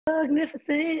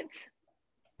Magnificent.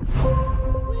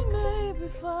 We may be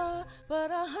far,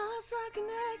 but our hearts are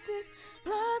connected.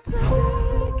 Blood so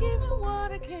thick, even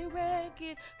water can't wreck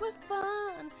it. We're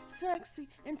fun, sexy,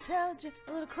 intelligent,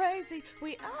 a little crazy.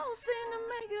 We all seem to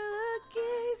make it look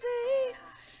easy.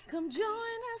 Come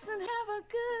join us and have a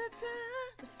good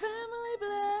time. The family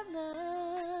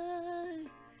bloodline.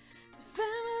 The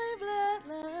family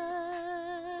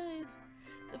bloodline.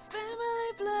 The family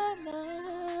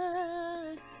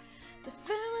bloodline. The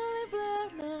family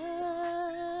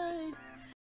bloodline.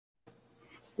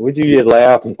 What you just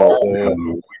laughing for,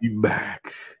 man? We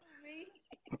back.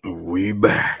 We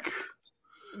back.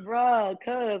 Bruh,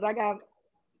 cuz I got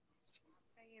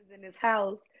fans in this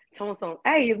house telling some,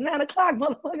 hey, it's 9 o'clock,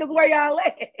 motherfuckers, where y'all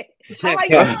at? I'm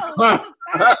like, yo,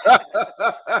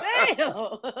 damn.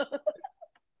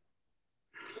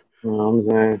 You know what I'm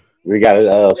saying? We got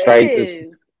a straight this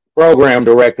program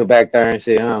director back there and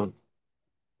shit, huh?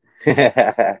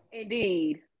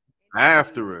 Indeed.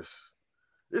 After us.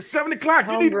 It's 7 o'clock.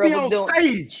 You need to be on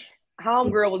stage.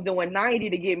 Homegirl was doing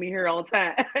 90 to get me here on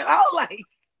time. I was like,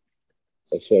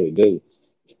 that's what it do.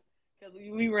 Because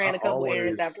we ran a couple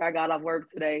errands after I got off work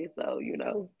today, so you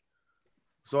know.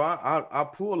 So I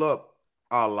pull up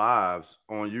our lives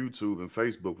on YouTube and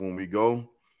Facebook when we go,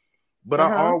 but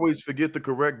I always forget the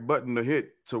correct button to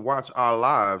hit to watch our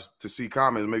lives to see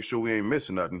comments, make sure we ain't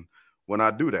missing nothing when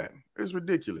I do that. It's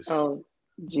ridiculous. Oh,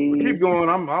 geez. Keep going.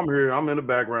 I'm here. I'm in the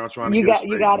background trying to you got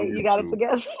it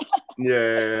together.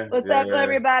 Yeah. What's up,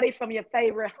 everybody? From your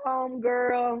favorite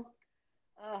homegirl,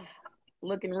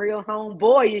 looking real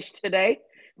homeboyish today,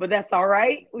 but that's all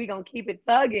right. We gonna keep it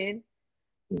thugging.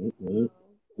 Mm-hmm.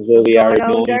 What we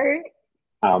already doing.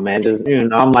 Oh man, just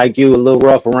I'm like you, a little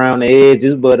rough around the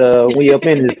edges, but we up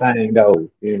in this thing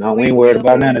though. We ain't worried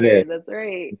about none of that. That's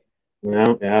right.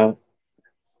 Yeah.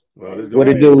 Well, what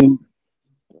it do?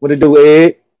 What it do,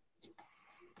 Ed?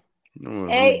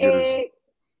 Hey, Ed.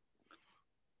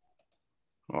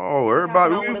 Oh,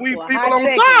 everybody, we people on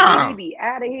time. We be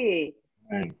out of here.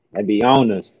 Man, I be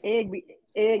on us. Egg be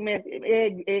on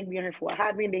here for a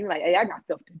hot minute. He's like, hey, I got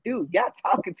stuff to do. Y'all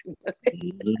talking too much.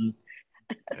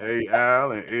 Hey,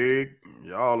 Al and Egg,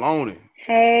 y'all on it.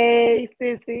 Hey,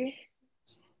 sissy.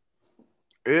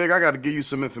 Egg, I got to give you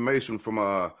some information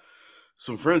from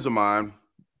some friends of mine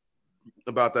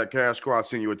about that cash car I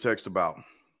sent you a text about.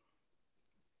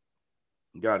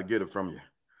 Got to get it from you.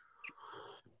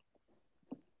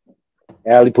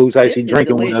 Allie Pooh says she's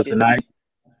drinking with us tonight.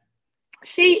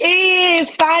 She is,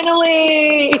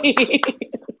 finally.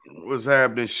 What's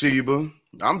happening, Sheba?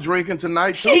 I'm drinking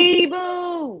tonight, too.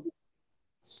 Sheba.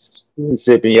 You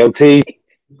sipping your tea.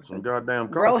 Some goddamn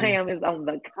coffee. Broham is on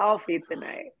the coffee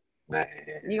tonight. Man.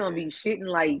 You're going to be shitting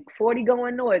like 40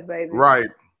 going north, baby. Right.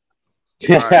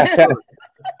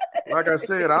 Like I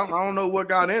said, I don't know what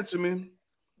got into me.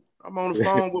 I'm on the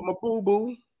phone with my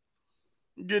boo-boo.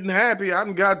 Getting happy. I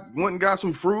went and got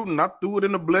some fruit and I threw it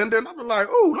in the blender and I was like,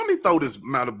 oh, let me throw this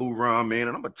Malibu rum in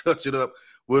and I'm gonna touch it up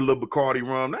with a little Cardi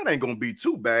rum. That ain't gonna be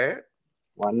too bad.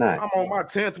 Why not? I'm on my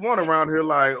 10th one around here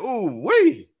like, ooh,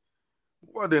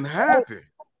 what didn't happen?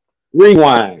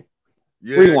 Rewind.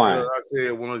 Yeah, Rewind. I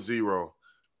said 1-0.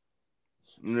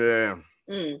 Yeah.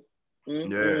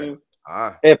 Yeah.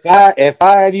 At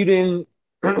 5, you didn't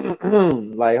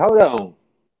like, hold on.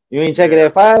 You ain't check it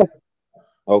at 5?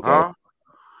 Okay. Huh?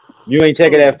 You ain't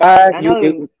check it at 5? I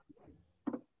know.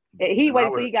 He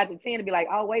waited till he got to 10 to be like,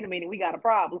 oh, wait a minute, we got a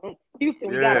problem. Houston,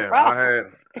 we got a problem. I had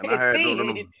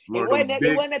it wasn't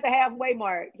at the halfway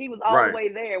mark. He was all the way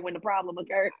there when the problem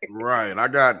occurred. Right. I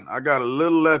got a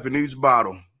little left in each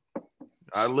bottle.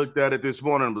 I looked at it this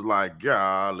morning and was like,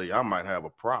 golly, I might have a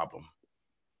problem.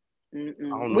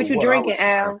 What you drinking,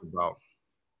 Al?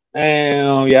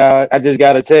 Damn, y'all. I just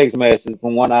got a text message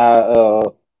from one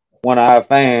of our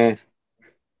fans.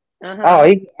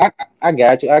 Oh, I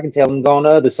got you. I can tell him to go on the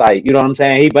other site. You know what I'm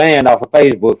saying? He banned off of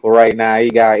Facebook for right now.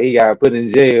 He got put in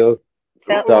jail.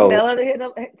 Tell him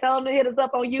to hit us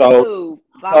up on YouTube.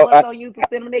 Follow us on YouTube.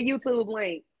 Send him their YouTube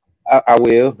link. I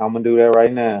will. I'm gonna do that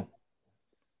right now.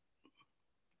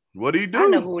 What do you do? I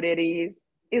know who that is.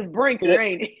 It's Brinker,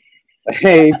 ain't it?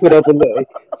 He put up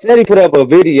a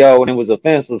video and it was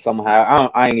offensive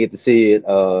somehow. I ain't get to see it.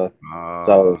 Yeah,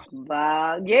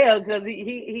 because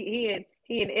he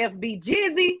and FB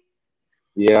Jizzy.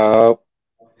 Yeah.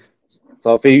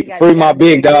 So if he free my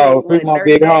big dog, free my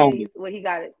big homie. Well, he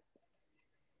got it.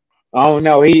 I don't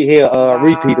know. He'll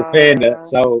repeat offender.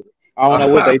 So I don't know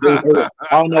what they do.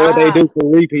 I don't know what they do for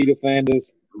repeat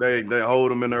offenders. They hold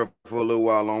them in there for a little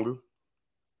while longer.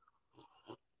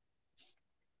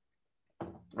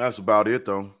 That's about it,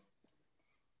 though.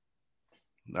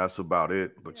 That's about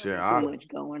it. But Not yeah, too much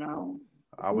going on.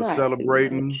 I was Not too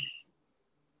celebrating, much.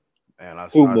 and I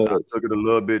Too much. took it a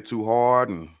little bit too hard,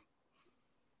 and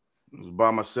was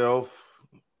by myself.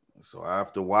 So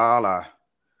after a while, I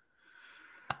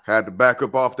had to back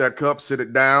up off that cup, sit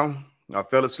it down. I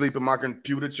fell asleep in my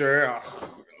computer chair. I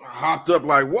hopped up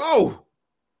like, whoa,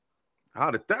 how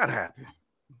did that happen?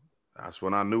 That's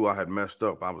when I knew I had messed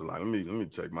up. I was like, let me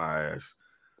take my ass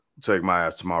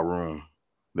to my room.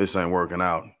 This ain't working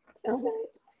out. Okay.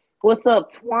 What's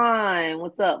up, Twine?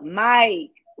 What's up,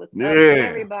 Mike? What's up, Yeah.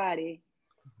 everybody?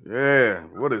 Yeah.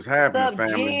 What is What's happening, up,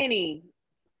 family? Jenny?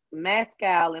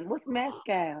 Mescal. And what's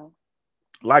mescal?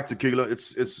 Like tequila.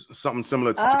 It's something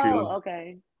similar to tequila. Oh,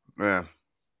 okay. Yeah.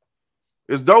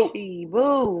 It's dope.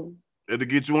 Chibu. It'll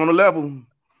get you on a level.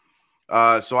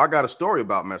 So I got a story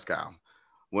about mezcal.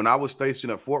 When I was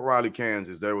stationed at Fort Riley,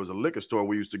 Kansas, there was a liquor store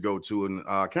we used to go to, and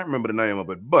I can't remember the name of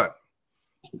it, but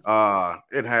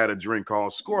it had a drink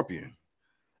called Scorpion,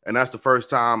 and that's the first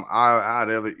time I'd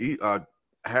ever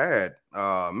had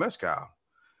mezcal.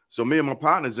 So me and my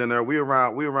partners in there, we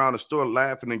around the store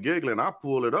laughing and giggling. I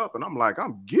pull it up, and I'm like,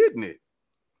 I'm getting it.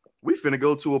 We finna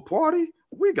go to a party.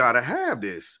 We gotta have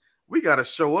this. We gotta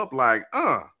show up like,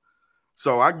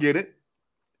 So I get it,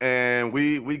 and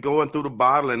we going through the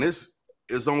bottle, and it's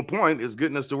on point. It's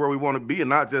getting us to where we want to be, and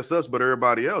not just us, but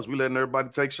everybody else. We letting everybody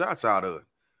take shots out of it.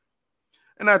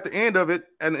 And at the end of it,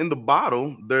 and in the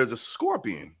bottle, there's a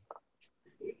scorpion.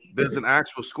 There's an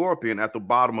actual scorpion at the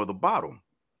bottom of the bottle,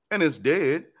 and it's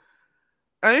dead.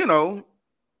 And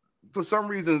for some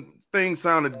reason, things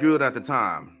sounded good at the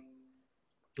time.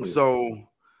 So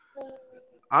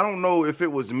I don't know if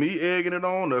it was me egging it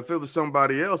on or if it was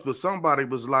somebody else, but somebody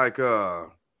was like, I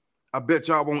bet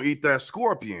y'all won't eat that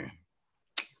scorpion.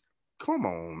 Come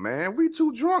on, man. We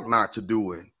too drunk not to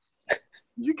do it.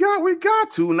 We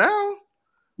got to now.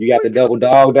 You got the double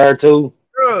dog there too?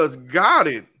 Got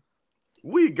it.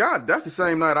 That's the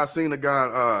same night I seen a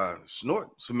guy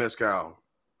snort some mezcal.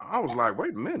 I was like,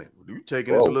 wait a minute, you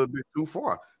taking this a little bit too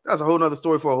far. That's a whole nother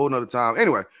story for a whole nother time.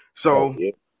 Anyway, so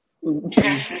hey,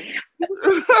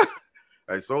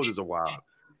 soldiers are wild.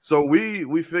 So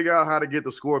we figure out how to get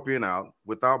the scorpion out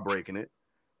without breaking it.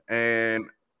 And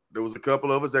there was a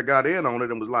couple of us that got in on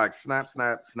it and was like, snap,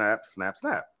 snap, snap, snap,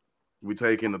 snap. We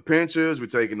taking the pinchers, we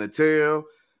taking the tail,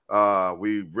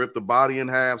 we ripped the body in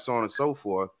half, so on and so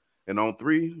forth. And on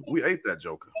 3, we ate that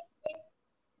joker.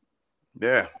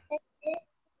 Yeah.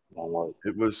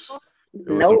 It was some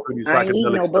pretty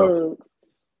psychedelic stuff.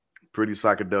 Pretty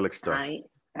psychedelic stuff.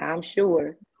 I'm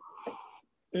sure.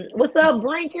 What's up,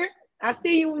 Brinker? I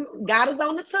see you got us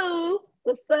on the tube.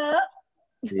 What's up?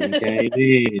 You came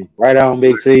in. Right on,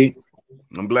 Big C.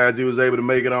 I'm glad you was able to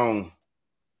make it on.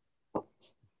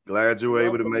 Glad you were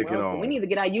able to make it on. We need to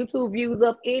get our YouTube views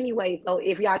up anyway. So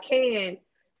if y'all can,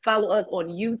 follow us on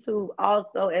YouTube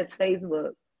also as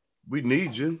Facebook. We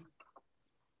need you.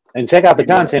 And check out the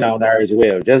content on there as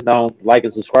well. Just don't like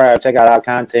and subscribe. Check out our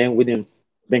content. We've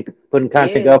been putting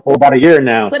content up for about a year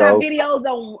now. Put our videos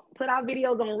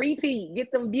on repeat.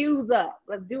 Get them views up.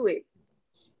 Let's do it.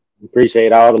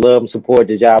 Appreciate all the love and support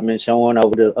that y'all been showing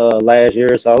over the last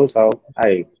year or so. So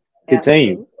hey,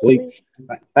 continue. Please.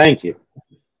 Thank you.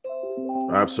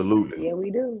 Absolutely. Yeah,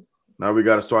 we do. Now we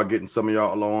got to start getting some of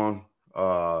y'all on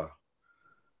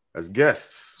as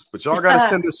guests. But y'all got to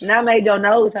send us. Now made your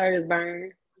nose hurt,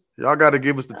 burn. Y'all got to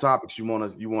give us the topics you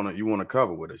want to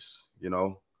cover with us.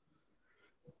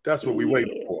 That's what we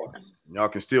waiting for. Y'all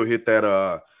can still hit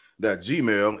that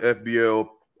Gmail FBL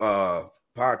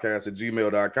podcast at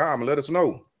gmail.com and let us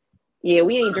know. Yeah,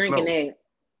 we ain't drinking that.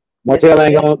 Martell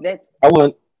ain't gonna.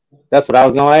 That's what I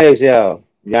was gonna ask y'all.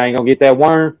 Y'all ain't gonna get that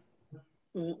worm.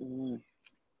 I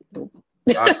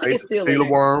ate the tequila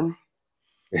worm.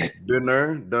 Been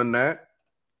there, done that.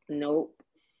 Nope.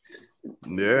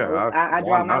 Yeah, nope. I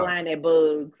draw my line at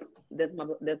bugs.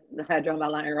 I draw my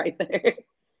line right there.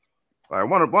 Like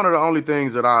one of the only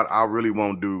things that I really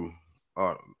won't do.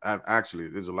 Actually,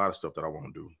 there's a lot of stuff that I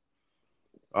won't do.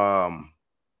 But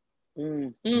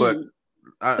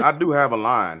I do have a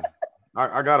line.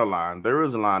 I got a line. There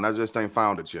is a line. I just ain't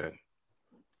found it yet.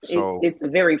 So it's a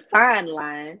very fine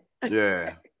line.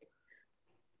 Yeah.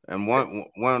 And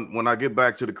when I get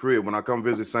back to the crib, when I come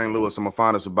visit St. Louis, I'm gonna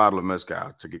find us a bottle of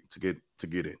mezcal to get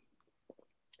it.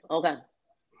 Okay.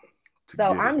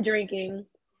 I'm drinking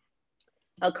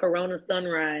a Corona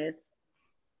Sunrise.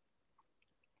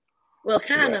 Well,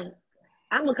 kind of.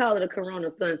 I'm gonna call it a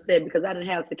Corona Sunset because I didn't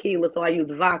have tequila, so I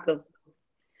used vodka.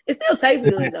 It still tastes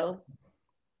good though.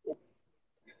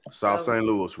 South St.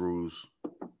 Louis rules.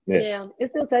 Yeah, it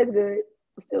still tastes good.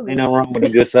 It's still good. Ain't no wrong with a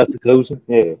good substitution.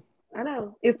 Yeah. I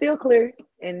know. It's still clear.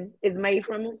 and it's made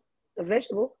from a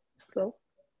vegetable. So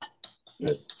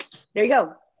there you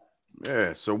go.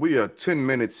 Yeah, so we are 10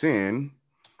 minutes in.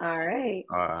 All right.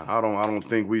 I don't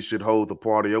think we should hold the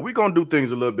party up. We're gonna do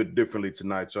things a little bit differently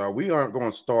tonight, y'all. We aren't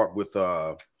gonna start with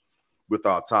our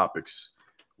topics.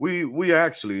 We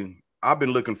actually, I've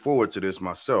been looking forward to this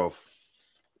myself.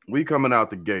 We coming out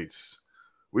the gates.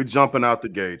 We jumping out the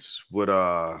gates with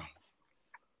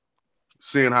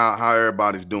seeing how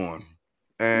everybody's doing.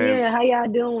 And Yeah, how y'all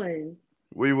doing?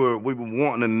 we were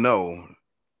wanting to know,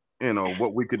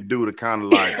 what we could do to kind of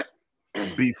like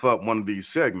beef up one of these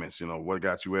segments, what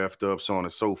got you effed up, so on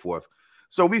and so forth.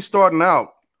 So we starting out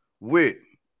with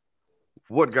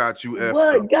what got you effed up.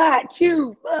 What got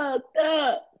you fucked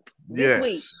up this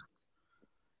week? Yes.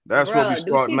 That's what we Bruh, do she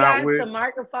starting out got with. the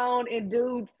microphone in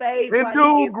dude's face And like he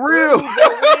dude is grill. through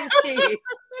the windshield?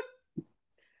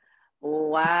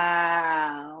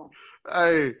 Wow.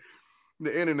 Hey,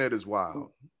 the internet is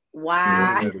wild.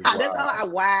 Wow. Internet is That's wild. all.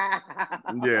 Wow.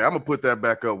 Yeah, I'm gonna put that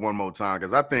back up one more time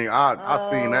because I think I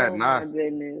seen that Oh and my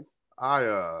goodness.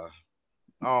 I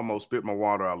almost spit my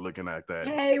water out looking at that.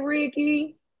 Hey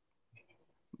Ricky.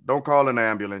 Don't call an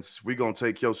ambulance. We're gonna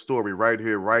take your story right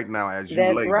here, right now, as you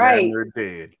That's lay right. damn near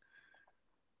dead.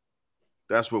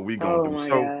 That's what we gonna Oh do. my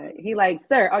So God. He like,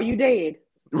 sir, are you dead?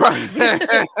 right,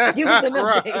 Give us an update.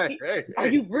 right. Hey, Are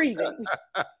you breathing?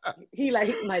 He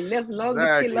like my left lung is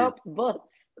still exactly. up, but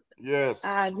Yes,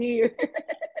 I'm here.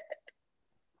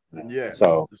 yes.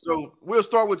 So, So we'll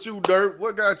start with you, Dirt.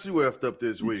 What got you effed up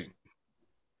this week?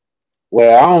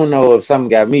 well, I don't know if something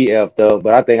got me effed up,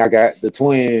 but I think I got the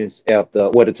twins effed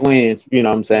up. Well, the twins, you know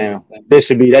what I'm saying? This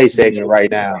should be their segment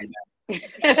right now.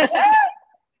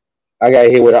 I got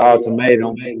hit with an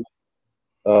ultimatum.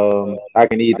 I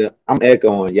can either, I'm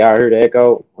echoing. Y'all heard the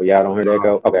echo? Or y'all don't hear the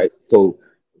echo? Okay, cool.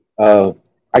 Uh,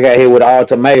 I got hit with an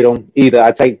ultimatum. Either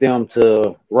I take them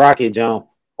to Rocket Jump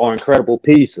or Incredible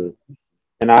Pizza.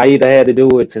 And I either had to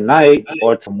do it tonight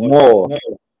or tomorrow.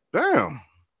 Damn.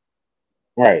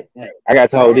 Right. I got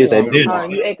Start told this at telling me dinner. Oh,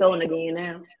 about you it. echoing again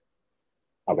now.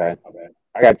 Okay.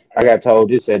 I got told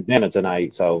this at dinner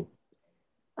tonight. So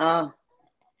Uh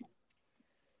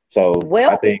I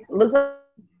well, think looks like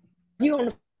you on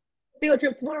a field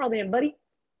trip tomorrow then, buddy.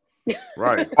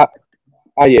 Right.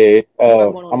 oh yeah,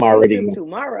 Somebody going on I'm a field trip already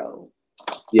tomorrow.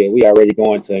 we already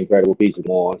going to Incredible Pizza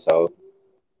tomorrow. So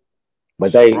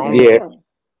but they There you Strong.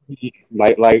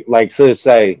 go. like sis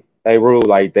say they rule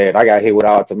like that. I got hit with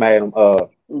an ultimatum. He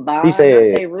Bye. Not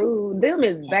said, they rude. Them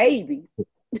is babies.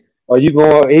 "Are you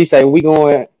going?" He said, "We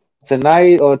going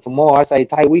tonight or tomorrow?" I say,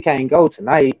 "Tight, we can't go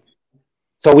tonight,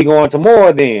 so we going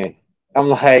tomorrow then." I'm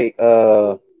like,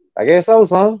 I guess so,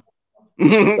 son.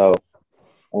 So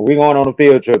we going on a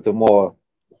field trip tomorrow.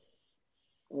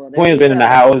 Well, there Twins you been in the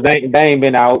go. house. They ain't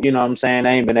been out. You know what I'm saying?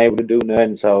 They ain't been able to do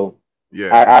nothing. So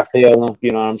Yeah. I feel them.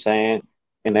 You know what I'm saying?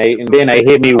 And Look, then they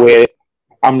hit me with,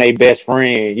 I'm their best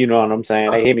friend. You know what I'm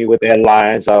saying? They hit me with that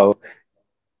line. So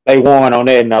they won on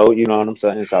that note. You know what I'm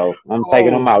saying? So I'm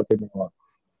taking them oh, out tomorrow.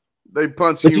 they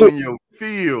punching But you you, in your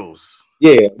feels.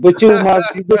 yeah, but you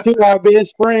my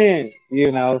best friend.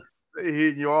 You know? They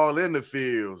hitting you all in the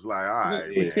fields. Like, all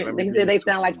right, Yeah. man, let me They be said a they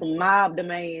sound like sweet. some mob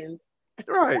demands.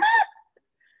 Right.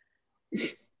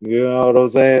 You know what I'm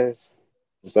saying?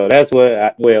 So that's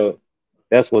what.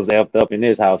 That's what's effed up in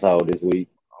this household this week.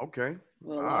 Okay.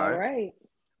 All Well, all right. right.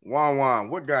 Juan,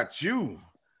 what got you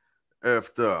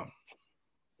effed up?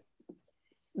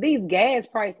 These gas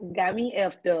prices got me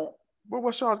effed up. Well,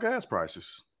 what's y'all's gas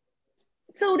prices?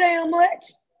 Too damn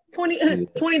much. 20 Yeah.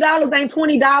 $20 ain't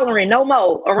 $20 and no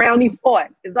more around these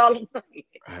parts. Is all I'm saying.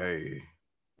 Hey,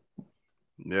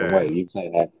 Don't yeah. wait. You say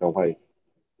that. Don't wait.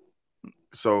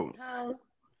 So, Oh,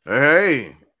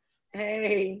 hey,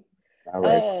 hey. All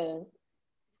right. Uh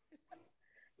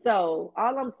so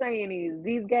all I'm saying is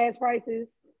these gas prices,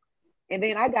 and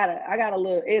then I got a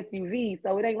little SUV,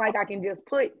 so it ain't like I can just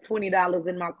put $20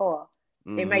 in my car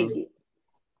and mm-hmm, make it.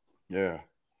 yeah.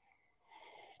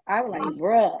 I was like,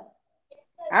 bruh.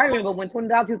 I remember when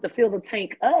 $20 used to fill the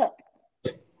tank up.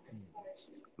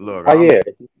 Look, Oh I'm yeah.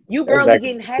 You That was barely back in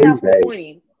getting the half with days.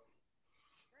 20.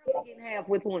 Barely getting half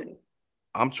with 20.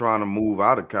 I'm trying to move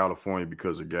out of California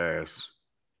because of gas.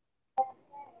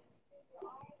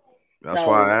 That's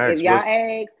why So I if asked. y'all What's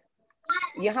ask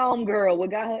your home girl what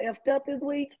got her effed up this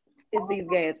week, it's these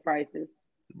gas prices.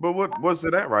 but what's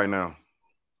it at right now?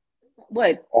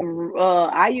 What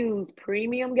I use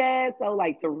premium gas, so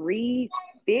like 350.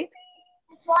 Yeah.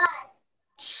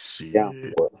 Shit,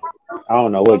 I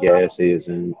don't know what gas is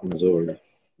in Missouri.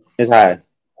 It's high.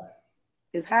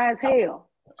 It's high as hell.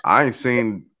 I ain't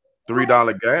seen.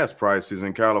 $3 gas prices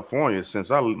in California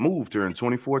since I moved here in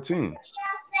 2014.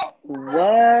 What?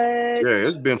 Yeah,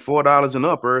 it's been $4 and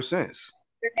up ever since.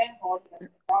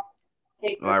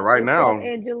 Like right What's up, now,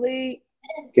 Angelique?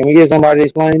 Can we get somebody to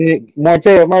explain it?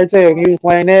 Martell, can you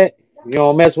explain that? You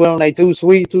don't mess with them, they too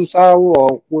sweet, too sour,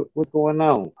 or what's going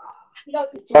on?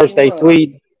 First Explain they what?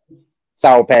 sweet,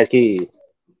 Sour Patch Kids.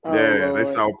 Oh yeah, they Lord.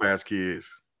 South Pass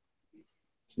kids.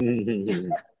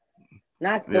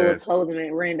 Not stores Yes. closing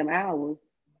at random hours.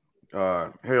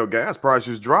 Hell, gas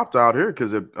prices dropped out here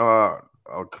because a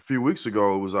few weeks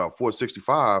ago it was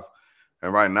 465,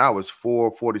 and right now it's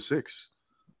 446,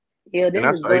 Yeah, and them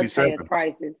that's is for bus pass 87.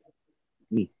 prices.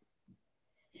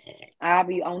 I'll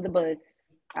be on the bus.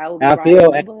 I will be I riding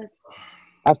feel on the bus.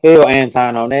 I feel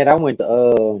Anton on that. I went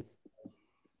to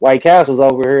White Castle's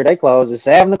over here. They closed at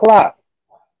 7 o'clock.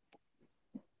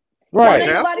 Cause White Right.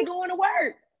 ain't nobody Castles? going to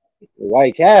work.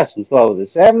 White Castle's closed at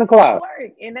 7 o'clock.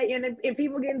 Work. And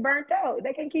people getting burnt out.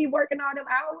 They can keep working all them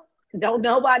hours. Don't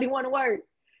nobody want to work.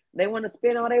 They want to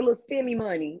spend all their little stimmy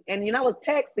money. And it's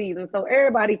tax season, so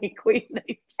everybody can quit.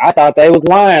 I thought they was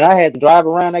lying. I had to drive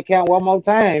around that count one more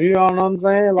time. You know what I'm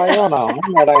saying? Like, hold on,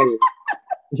 I'm not out here.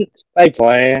 They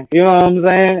playing. You know what I'm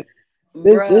saying?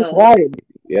 This Bruh, quiet.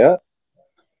 Yeah,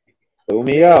 threw a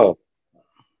me mess. off.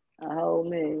 A whole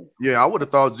mess. Yeah, I would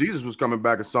have thought Jesus was coming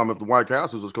back or something if the White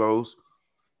Castles was closed.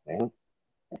 Yeah,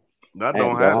 That I had to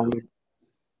don't go happen.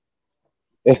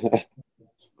 home.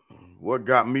 What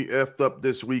got me effed up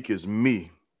this week is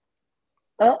me.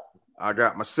 Oh, I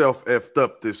got myself effed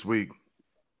up this week.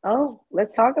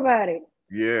 let's talk about it.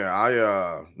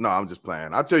 Yeah, no, I'm just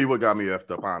playing. I'll tell you what got me effed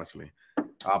up, honestly.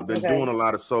 I've been doing Okay. a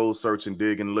lot of soul searching,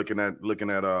 digging, looking and listening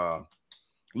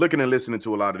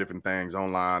to a lot of different things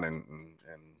online and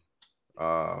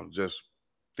just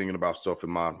thinking about stuff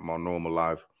in my normal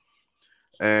life.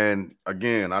 And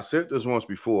again, I said this once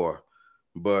before,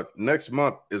 but next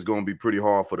month is going to be pretty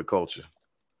hard for the culture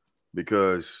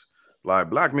because like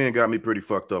black men got me pretty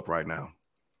fucked up right now.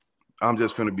 I'm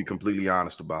just going to be completely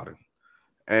honest about it.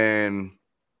 And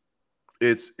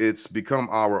it's become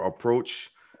our approach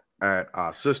at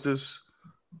our sisters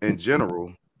in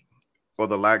general or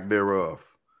the lack thereof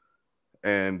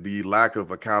and the lack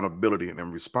of accountability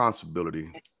and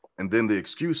responsibility and then the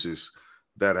excuses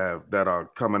that are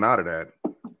coming out of that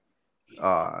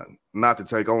not to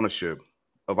take ownership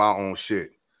of our own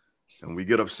shit. And we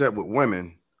get upset with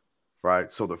women, right?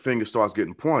 So the finger starts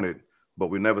getting pointed, but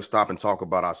we never stop and talk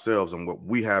about ourselves and what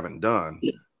we haven't done,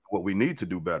 what we need to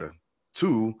do better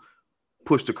to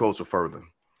push the culture further.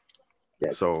 Yeah.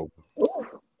 So, Ooh.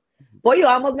 Boy, you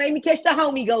almost made me catch the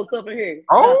homie ghost over here. The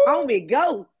oh, homie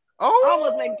ghost.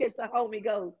 Almost made me catch the homie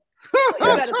ghost. Oh, you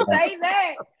Yeah. better say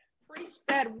that. Preach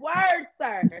that word,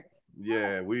 sir.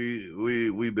 yeah,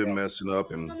 we've been messing up,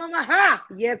 and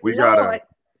Yes, we gotta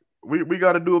Lord. we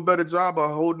gotta do a better job of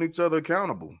holding each other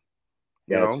accountable.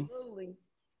 You Gotcha. know, Absolutely.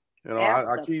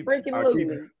 I keep I keep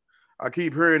Absolutely. I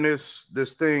keep hearing this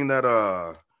thing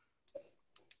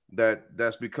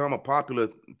that's become a popular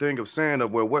thing of saying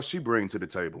of well, what she bring to the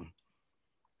table.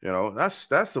 You know,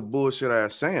 that's a bullshit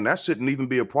ass saying. That shouldn't even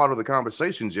be a part of the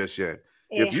conversation just yet.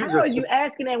 And If you how are just you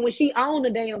asking that when she on the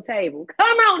damn table?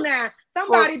 Come on now. well,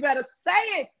 Somebody better say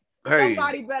it. hey,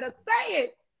 Somebody better say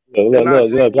it. Look, and look, not look,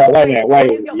 Is this look. just your Wait a minute. table or Wait,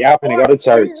 this your y'all finna go to or you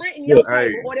church. renting your Look, hey,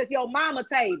 table or this your mama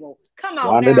table? Come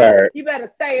on Wanda now. Dirt. You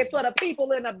better say it for the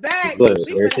people in the back. Look, We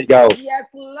listen. here better she go. yes,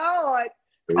 Lord.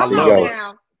 Here I Come she on love go. us.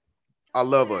 now. I Come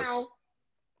on love now. us.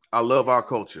 I love our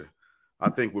culture. I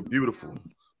think we're beautiful.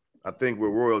 I think we're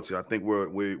royalty. I think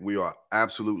we are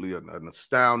absolutely an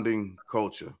astounding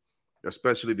culture,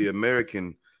 especially the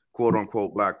American quote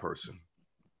unquote black person.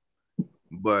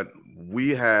 But we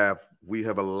have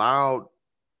allowed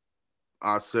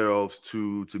ourselves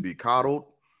to be coddled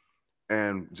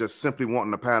and just simply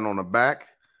wanting a pat on the back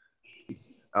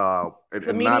To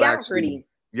and not actually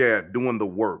mediocrity. doing the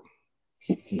work.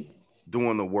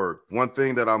 Doing the work. One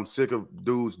thing that I'm sick of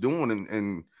dudes doing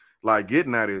and like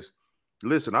getting at is,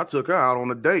 listen, I took her out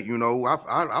on a date. You know,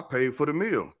 I paid for the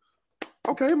meal.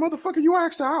 Okay, motherfucker, you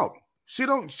asked her out. She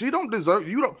don't deserve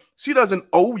you. Don't she doesn't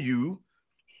owe you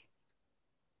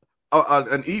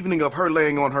an evening of her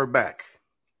laying on her back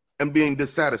and being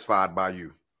dissatisfied by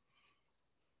you.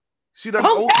 She doesn't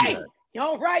owe you that. Okay.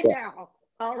 All right now.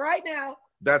 All right now.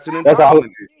 That's an That's all.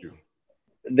 entitlement issue.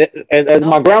 As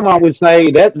my Okay grandma now. would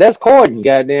say, that's courting.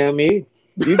 Goddamn me.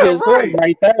 You just Right, courting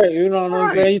right there. You know what I'm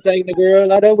right. saying? You taking the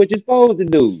girl out of what you're supposed to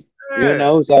do. You Yeah.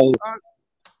 know. So I,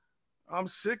 I'm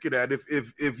sick of that.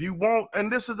 If you want,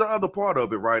 and this is the other part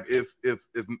of it, right?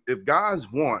 If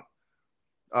guys want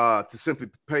to simply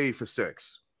pay for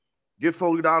sex, get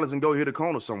 $40 and go hit a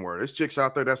corner somewhere. There's chicks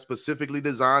out there that's specifically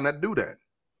designed that do that,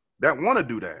 that want to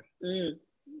do that.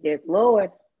 Yes,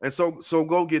 Lord. And so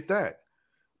go get that.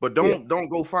 But don't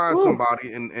go find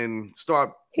somebody and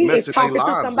start he messing their talking to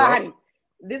lives somebody. up.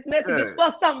 This message is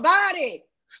for somebody.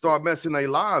 Start messing their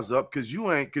lives up because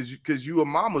you a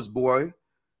mama's boy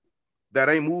that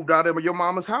ain't moved out of your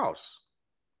mama's house,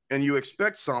 and you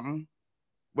expect something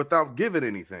without giving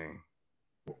anything.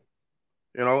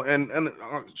 You know, and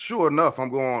sure enough, I'm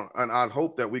going, and I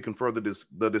hope that we can further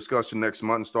the discussion next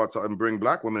month and start to bring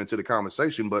Black women into the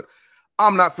conversation. But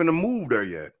I'm not finna move there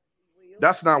yet.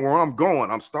 That's not where I'm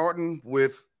going. I'm starting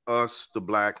with us, the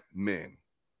Black men.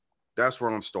 That's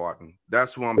where I'm starting.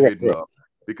 That's where I'm hitting up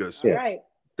because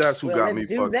that's who got me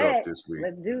fucked up this week.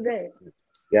 Let's do that.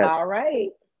 Yeah. All right.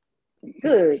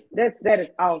 Good. That is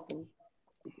awesome.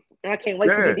 And I can't wait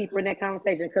to get deeper in that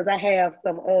conversation because I have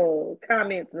some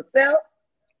comments myself.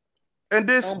 And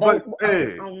this,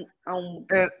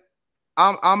 and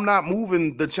I'm not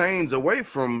moving the chains away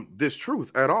from this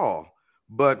truth at all.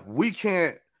 But we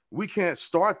can't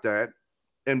start that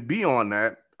and be on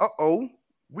that.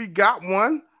 We got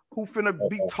one who finna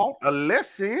be taught a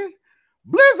lesson,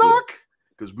 Blizzard,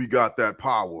 because we got that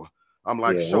power. I'm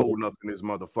like, show nothing this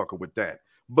motherfucker with that.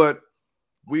 But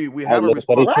we have a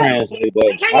responsibility.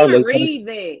 I can't even read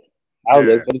that. I was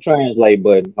looking for the translate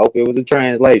button. Hope it was a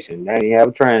translation. I didn't have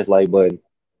a translate button.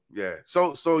 Yeah.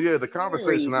 So yeah, the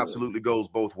conversation absolutely goes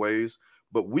both ways,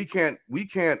 but we can't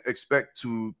expect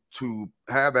to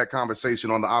have that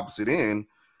conversation on the opposite end,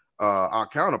 our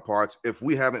counterparts, if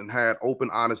we haven't had open,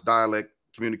 honest dialect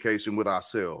communication with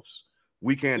ourselves.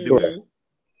 We can't do that.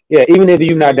 Yeah, even if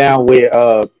you're not down with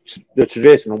the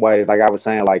traditional way, like I was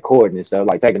saying, like courting and stuff,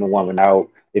 like taking a woman out.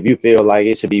 If you feel like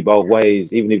it should be both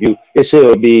ways, even if it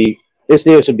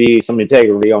still should be some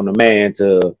integrity on the man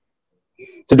to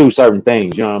do certain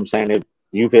things. You know what I'm saying? If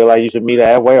you feel like you should meet her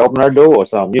halfway, open her door or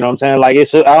something. You know what I'm saying? Like it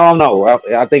should. I don't know.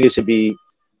 I think it should be.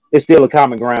 It's still a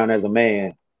common ground as a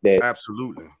man that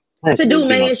absolutely to do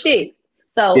man shit.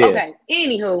 So okay.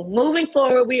 Anywho, moving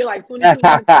forward, we are like 22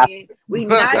 minutes in. We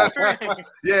not trying.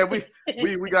 Yeah,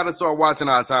 we got to start watching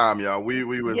our time, y'all. We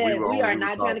are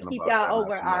not trying to keep y'all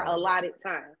over our allotted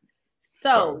time.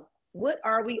 So what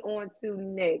are we on to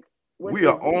next? We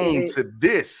are on to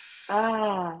this.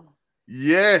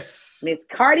 Yes, Miss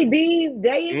Cardi B's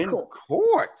day in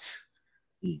court.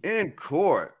 In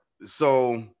court.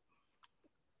 So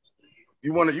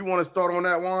you want to start on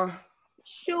that one?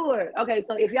 Sure. Okay,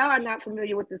 so if y'all are not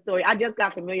familiar with the story, I just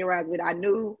got familiarized with it. I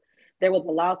knew there was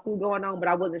a lawsuit going on, but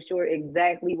I wasn't sure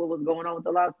exactly what was going on with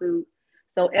the lawsuit.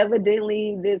 So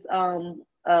evidently this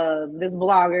this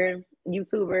blogger,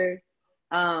 YouTuber,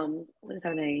 what is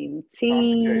her name?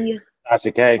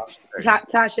 Tasha K.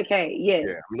 Tasha K. Yes.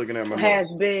 Yeah, I'm looking at my has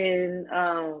notes.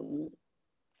 Been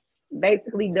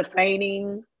basically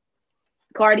defaming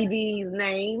Cardi B's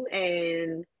name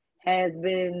and has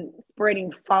been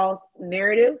spreading false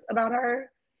narratives about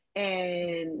her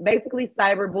and basically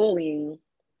cyberbullying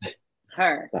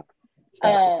her.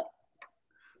 So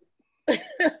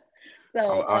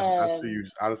I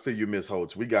see you, Miss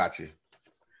Holtz. We got you.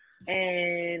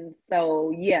 And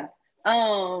so yeah.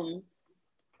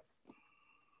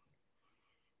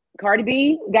 Cardi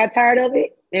B got tired of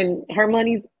it, and her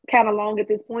money's kind of long at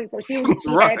this point, so she had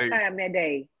time that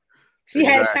day. She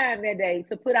had time that day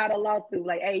to put out a lawsuit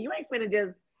like, hey, you ain't finna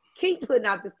just keep putting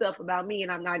out this stuff about me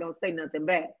and I'm not gonna say nothing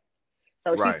back.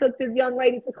 So she took this young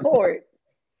lady to court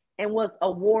and was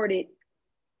awarded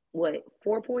what,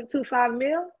 4.25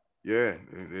 mil? Yeah,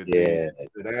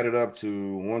 it added up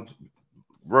to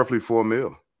roughly 4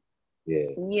 mil.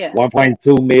 Yeah.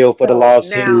 1.2 mil for the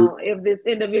lawsuit. Now, if this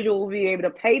individual will be able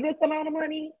to pay this amount of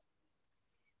money,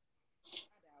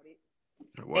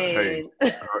 well, hey,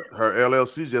 her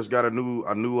LLC just got a new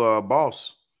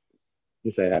boss.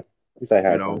 You say that. You say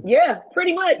how? You know? Yeah,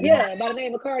 pretty much. Yeah, by the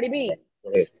name of Cardi B.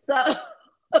 So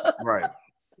right.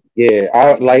 Yeah,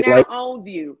 I like owns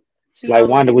you. Like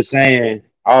Wanda was saying,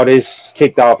 all this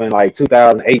kicked off in like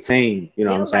 2018. You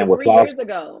know what I'm saying? Like 3 years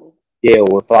ago. Yeah,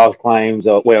 with false claims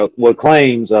of with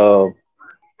claims of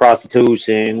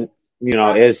prostitution, you know,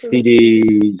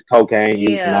 STDs, cocaine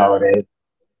use, and all that.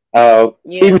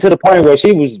 Even to the point where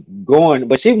she was going,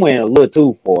 but she went a little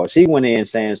too far. She went in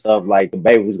saying stuff like the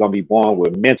baby was gonna be born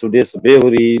with mental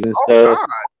disabilities and stuff. God.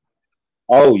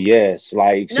 Oh yes,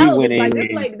 like she went in.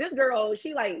 This girl,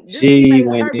 she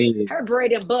went in. Her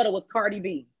bread and butter was Cardi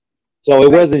B. So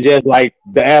it wasn't just like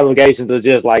the allegations was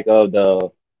just like of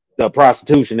the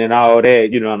prostitution and all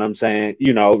that. You know what I'm saying?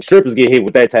 You know, strippers get hit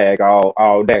with that tag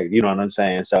all day. You know what I'm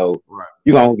saying? So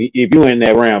you gonna, if you in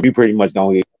that realm, you pretty much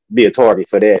gonna be a target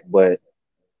for that. But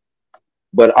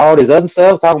But all this other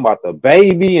stuff, talking about the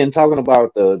baby and talking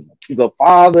about the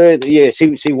father, yeah,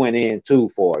 she went in too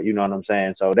far. You know what I'm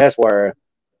saying? So that's where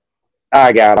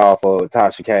I got off of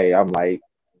Tasha K. I'm like,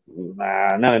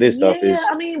 nah, none of this stuff Yeah, is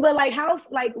I mean, but like, how,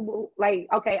 like,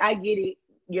 okay, I get it.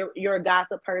 You're a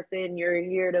gossip person. You're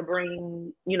here to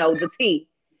bring, the tea.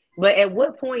 But at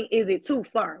what point is it too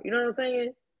far? You know what I'm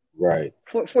saying? right.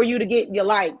 For you to get your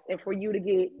likes and for you to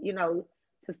get,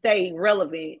 to stay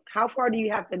relevant. How far do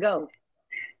you have to go?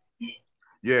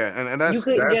 Yeah, and You that's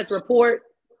couldn't just report.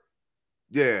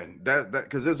 yeah, that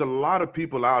because there's a lot of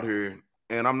people out here,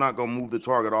 and I'm not gonna move the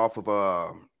target off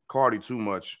of Cardi too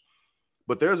much,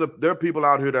 but there are people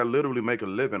out here that literally make a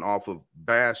living off of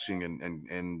bashing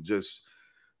and just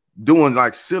doing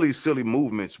like silly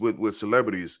movements with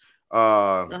celebrities.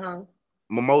 Uh-huh.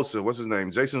 Mimosa, what's his name?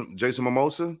 Jason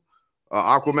Mimosa,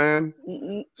 Aquaman.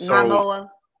 So Momoa.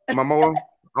 Momoa.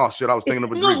 Oh shit, I was thinking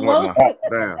of a drink, wasn't Momoa. I?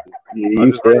 Damn. I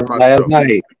You just heard said last myself.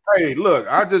 night. Hey, look,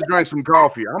 I just drank some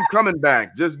coffee. I'm coming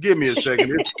back. Just give me a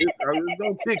second. It's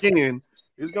gonna kick in.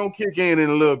 It's gonna kick in a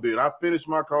little bit. I finished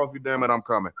my coffee. Damn it, I'm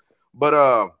coming.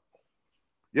 But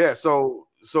yeah. So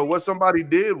what somebody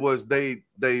did was they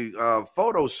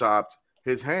photoshopped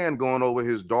his hand going over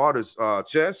his daughter's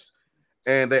chest,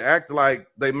 and they act like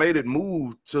they made it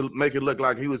move to make it look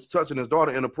like he was touching his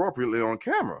daughter inappropriately on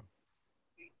camera.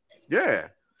 Yeah.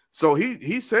 So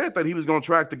he said that he was going to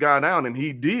track the guy down, and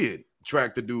he did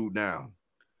track the dude down.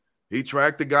 He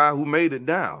tracked the guy who made it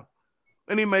down,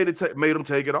 and he made him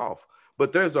take it off.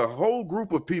 But there's a whole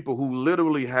group of people who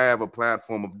literally have a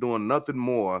platform of doing nothing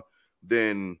more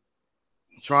than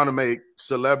trying to make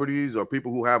celebrities or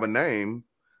people who have a name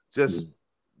just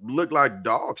look like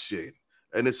dog shit,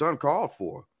 and it's uncalled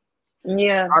for.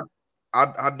 Yeah.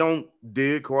 I don't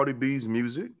dig Cardi B's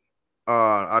music.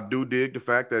 I do dig the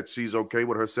fact that she's okay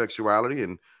with her sexuality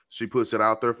and she puts it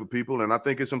out there for people, and I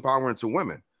think it's empowering to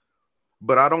women.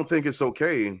 But I don't think it's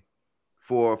okay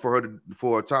for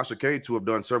Tasha K to have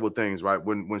done several things, right?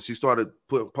 When she started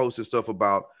posting stuff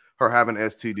about her having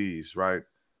STDs, right?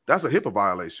 That's a HIPAA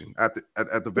violation at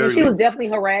the very She was least. definitely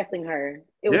harassing her.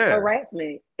 It was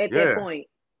harassment at that point.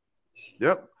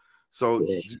 Yep. So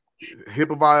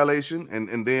HIPAA violation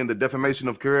and then the defamation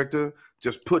of character,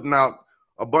 just putting out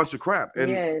a bunch of crap.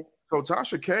 And so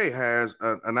Tasha K has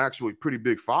an actually pretty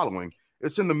big following.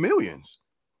 It's in the millions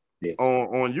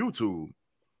on YouTube.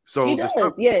 So she does,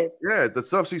 the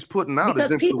stuff she's putting out because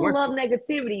is people love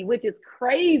negativity, which is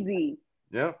crazy.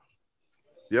 Yep.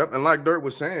 And like Dirt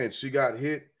was saying, she got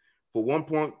hit for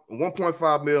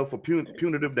 1.5 mil for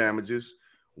punitive damages,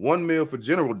 1 mil for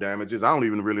general damages. I don't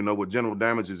even really know what general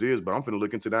damages is, but I'm gonna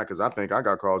look into that because I think I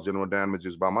got called general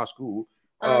damages by my school.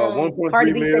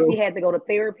 1.3 mil. Said she had to go to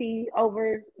therapy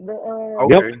over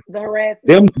the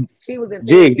harassment. She was in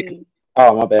therapy.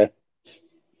 Oh, my bad.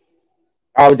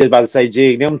 I was just about to say,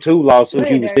 Jig, them two lawsuits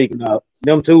you were speaking of,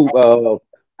 them two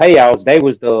payouts,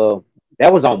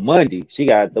 that was on Monday. She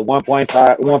got the 1.5,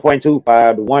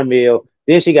 1.25, the 1 mil.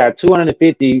 Then she got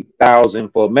 250,000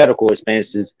 for medical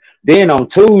expenses. Then on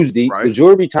Tuesday, the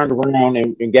jury turned around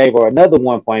and gave her another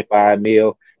 1.5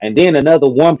 mil, and then another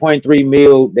 1.3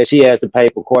 mil that she has to pay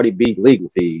for Cardi B legal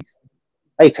fees.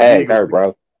 They tagged her,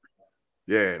 bro.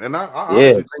 Yeah, and I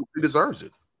honestly think she deserves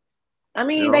it. I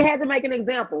mean, they had to make an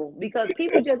example because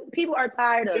people are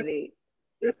tired of it.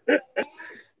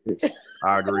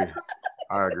 I agree.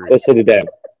 Let's hit it down.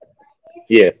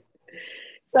 Yeah.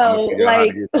 So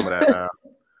like,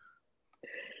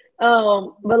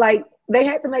 but like they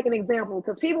had to make an example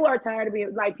because people are tired of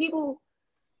being like people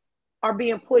are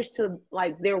being pushed to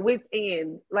like their wits'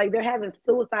 end, like they're having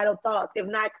suicidal thoughts, if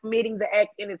not committing the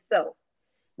act in itself.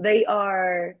 They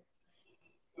are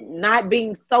not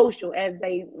being social as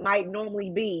they might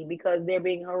normally be because they're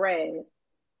being harassed.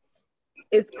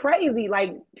 It's crazy.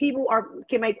 Like people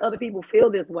can make other people feel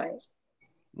this way.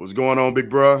 What's going on, big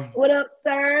bro? What up,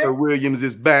 sir? Sir Williams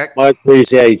is back. Much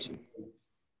appreciate you.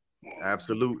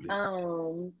 Absolutely.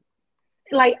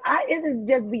 Like it is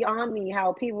just beyond me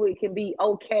how people it can be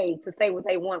okay to say what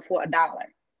they want for $1.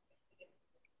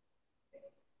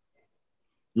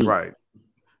 Right.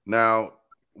 Now,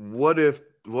 what if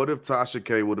Tasha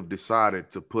K would have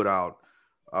decided to put out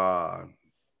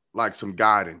like some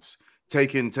guidance,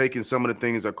 taking some of the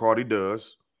things that Cardi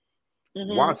does,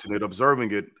 watching it,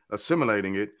 observing it,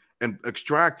 assimilating it, and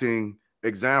extracting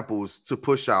examples to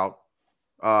push out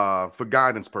for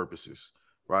guidance purposes,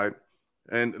 right?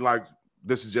 And like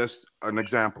this is just an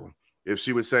example. If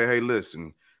she would say, "Hey,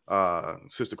 listen,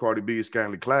 Sister Cardi B is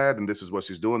scantily clad, and this is what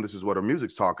she's doing. This is what her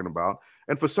music's talking about,"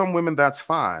 and for some women, that's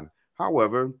fine.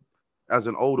 However, as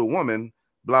an older woman,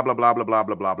 blah, blah, blah, blah, blah,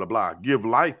 blah, blah, blah, blah. Give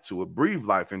life to it, breathe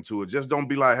life into it. Just don't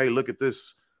be like, hey, look at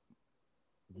this,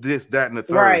 that, and the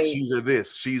third. Right. She's a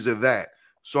this, she's a that,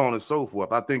 so on and so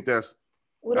forth. I think it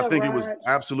was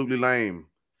absolutely lame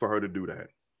for her to do that.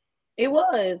 It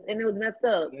was, and it was messed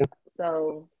up.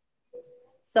 So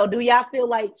do y'all feel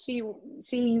like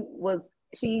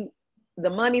the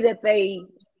money that they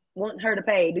want her to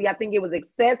pay, do y'all think it was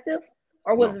excessive,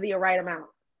 or was it the right amount?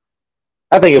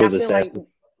 I think it was excessive. Like,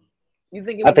 you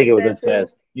think it was it was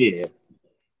excessive. Yeah.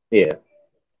 Yeah.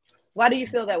 Why do you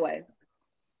feel that way?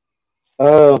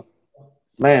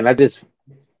 Man, I just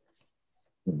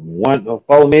want a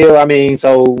 $4 million. I mean,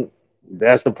 so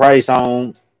that's the price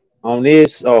on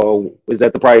this, or is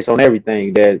that the price on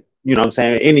everything that, you know what I'm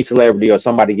saying? Any celebrity or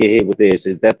somebody get hit with this,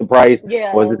 is that the price?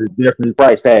 Yeah. Or is it a different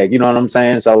price tag? You know what I'm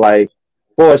saying? So like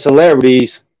for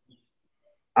celebrities,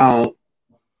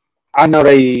 I know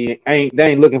they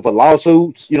ain't looking for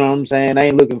lawsuits, you know what I'm saying? They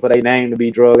ain't looking for their name to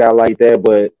be drug out like that,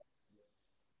 but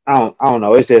I don't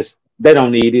know. It's just they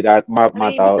don't need it. My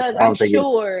thoughts. Because I'm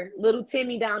sure little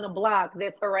Timmy down the block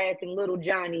that's harassing little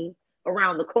Johnny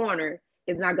around the corner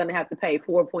is not going to have to pay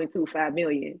 $4.25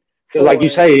 million. Like you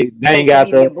say, they ain't got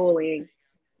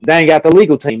the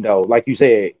legal team though. Like you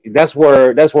said, that's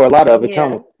where a lot of it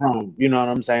comes from. You know what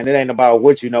I'm saying? It ain't about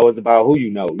what you know; it's about who you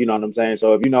know. You know what I'm saying?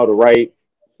 So if you know the right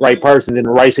person in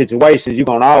the right situations, you're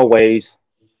gonna always,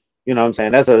 you know what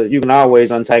I'm saying? You can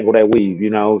always untangle that weave. You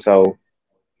know, so.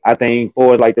 I think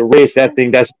for like the rich,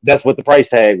 that's what the price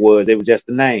tag was. It was just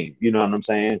the name. You know what I'm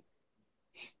saying?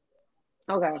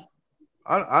 Okay.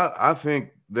 I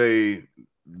think they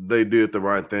did the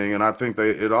right thing, and I think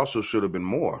it also should have been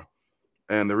more.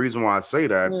 And the reason why I say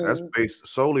that, that's based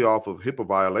solely off of HIPAA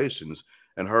violations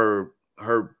and her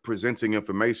presenting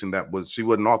information that she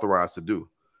wasn't authorized to do.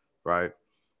 Right?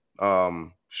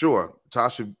 Sure,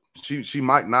 Tasha, she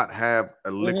might not have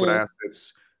a liquid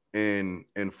assets in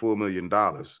 $4 million.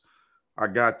 I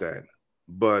got that,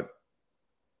 but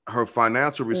her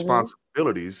financial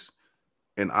responsibilities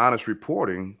and honest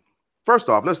reporting. First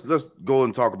off, let's go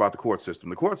and talk about the court system.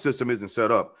 The court system isn't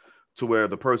set up to where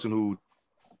the person who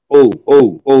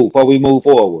before we move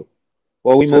forward,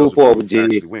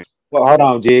 Jig. Well, hold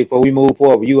on, Jig. Before we move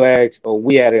forward, you asked, or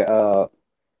we had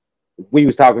we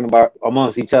was talking about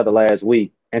amongst each other last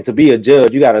week, and to be a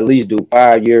judge, you got to at least do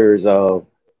 5 years of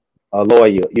a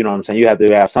lawyer. You know what I'm saying? You have to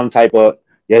have some type of.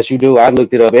 Yes, you do. I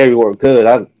looked it up everywhere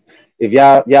because if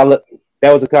y'all look,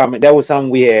 that was a comment. That was something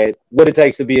we had. What it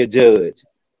takes to be a judge,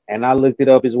 and I looked it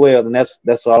up as well, and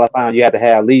that's all I found. You have to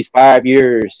have at least 5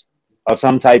 years of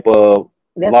some type of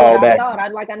law background.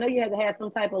 I know you had to have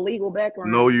some type of legal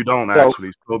background. No, you don't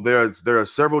actually. So there are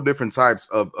several different types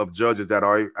of judges that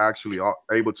are actually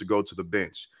able to go to the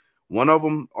bench. One of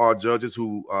them are judges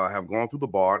who have gone through the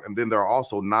bar, and then there are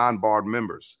also non-barred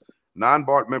members.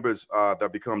 Non-barred members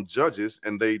that become judges,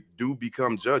 and they do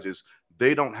become judges.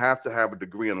 They don't have to have a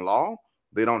degree in law.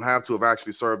 They don't have to have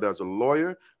actually served as a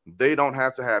lawyer. They don't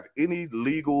have to have any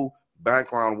legal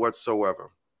background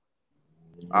whatsoever.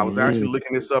 I was actually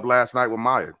looking this up last night with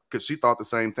Maya because she thought the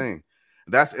same thing.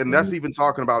 That's even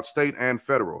talking about state and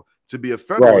federal. To be a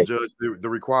federal judge, the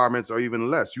requirements are even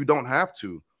less. You don't have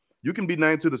to. You can be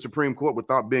named to the Supreme Court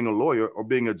without being a lawyer or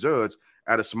being a judge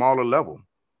at a smaller level.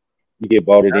 You get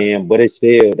voted in, but they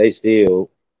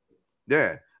still.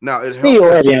 Yeah. Now it still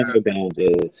helps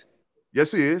judge.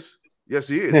 Yes, he is. Yes,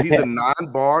 he is. He's a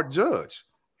non-barred judge.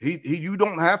 You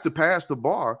don't have to pass the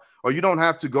bar, or you don't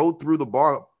have to go through the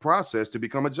bar process to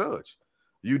become a judge.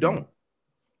 You don't.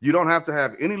 You don't have to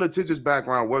have any litigious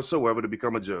background whatsoever to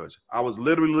become a judge. I was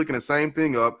literally looking the same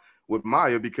thing up with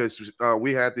Maya because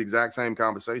we had the exact same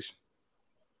conversation.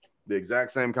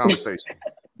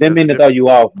 Didn't mean to throw you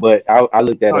off, but I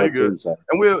looked at it too. So.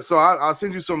 And I'll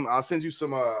send you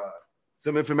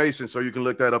some information so you can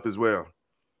look that up as well.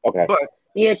 Okay. But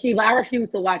yeah, I refuse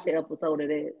to watch an episode of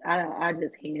that. I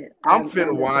just can't. I'm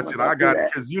finna watch it. I got it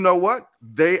because you know what?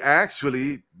 They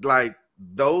actually like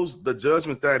the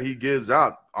judgments that he gives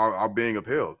out are being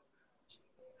upheld.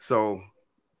 So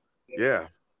yeah.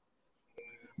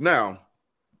 Now,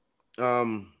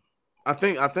 I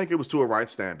think it was to a right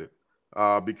standard.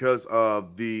 Because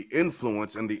of the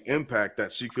influence and the impact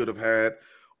that she could have had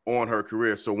on her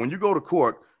career. So when you go to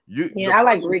court, I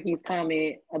like Ricky's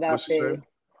comment about that.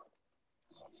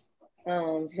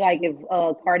 Like if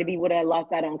Cardi B would have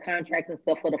lost out on contracts and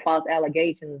stuff for the false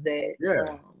allegations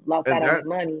that lost out on his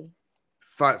money.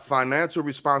 Financial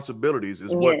responsibilities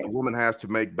is what the woman has to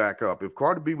make back up. If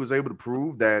Cardi B was able to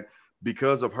prove that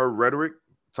because of her rhetoric,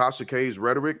 Tasha K's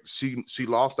rhetoric, she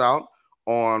lost out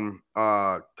on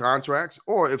contracts,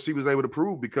 or if she was able to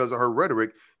prove because of her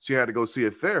rhetoric she had to go see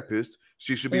a therapist,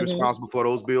 she should be responsible for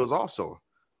those bills also.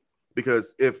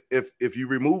 Because if you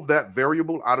remove that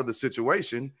variable out of the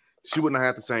situation, she wouldn't have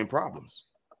had the same problems.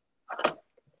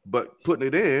 But putting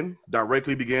it in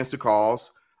directly begins to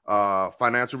cause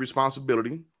financial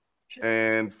responsibility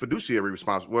and fiduciary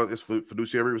responsibility. Well, it's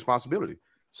fiduciary responsibility.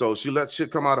 So she let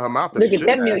shit come out of her mouth. Look at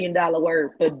that $1 million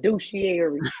word,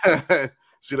 fiduciary.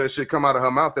 She let shit come out of her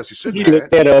mouth that she shouldn't have.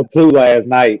 Looked that up too last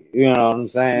night. You know what I'm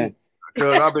saying?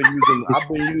 Because I've been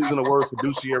using the word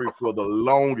fiduciary for the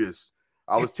longest.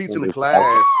 I was teaching the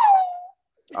class.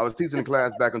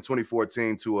 Back in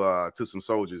 2014 to some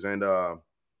soldiers, and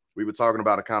we were talking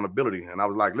about accountability. And I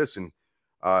was like, listen,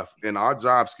 in our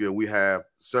job skill, we have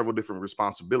several different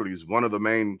responsibilities. One of the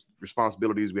main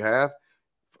responsibilities we have,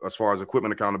 as far as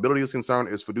equipment accountability is concerned,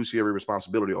 is fiduciary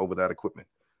responsibility over that equipment.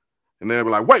 And then they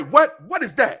were like, wait, what? What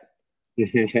is that?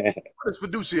 What does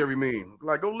fiduciary mean?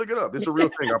 Like, go look it up. It's a real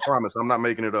thing. I promise. I'm not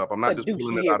making it up. I'm not just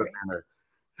pulling it out of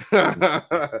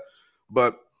there.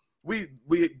 But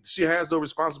she has no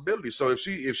responsibility. So if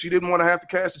she didn't want to have to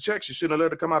cash the check, she shouldn't have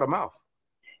let it come out of her mouth.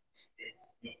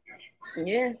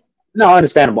 Yeah. No,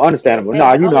 understandable.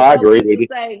 No, you know, I agree with you.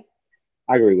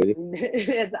 I agree with you.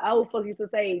 As the old folks used to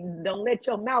say, don't let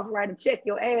your mouth write a check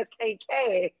your ass can't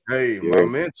cash. Hey,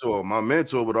 my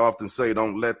mentor would often say,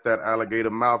 don't let that alligator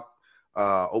mouth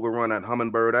overrun that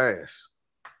hummingbird ass.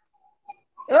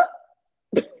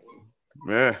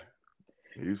 Yeah,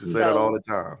 he used to say that all the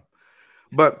time.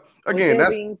 But again,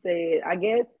 that's being said. I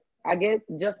guess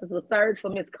justice was served for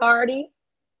Miss Cardi.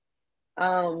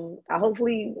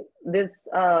 Hopefully this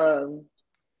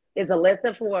is a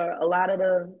lesson for a lot of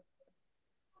the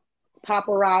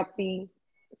paparazzi,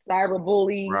 cyber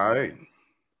bullies,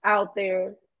 out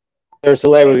there. They're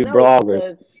celebrity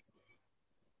bloggers.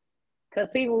 Because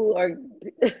people are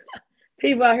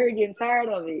out here getting tired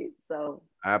of it. So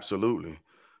absolutely.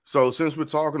 So since we're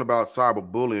talking about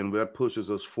cyberbullying, that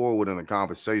pushes us forward in the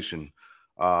conversation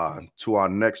to our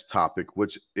next topic,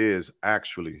 which is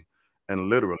actually and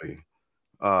literally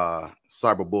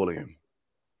cyberbullying.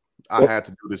 I had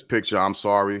to do this picture. I'm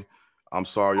sorry.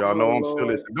 Y'all know I'm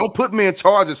silly. Don't put me in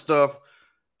charge of stuff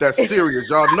that's serious.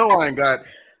 Y'all know I ain't got.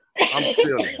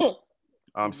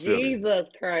 I'm silly. Jesus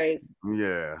Christ.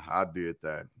 Yeah, I did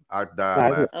that. I died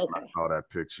laughing when I saw that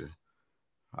picture.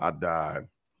 I died.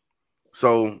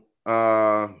 So,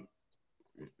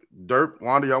 Dirt,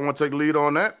 Wanda, y'all want to take the lead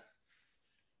on that?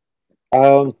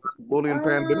 Bullying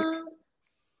pandemic.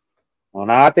 Well,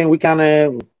 no, I think we kind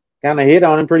of hit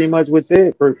on it pretty much with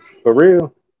it for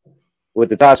real. With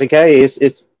the Tasha K,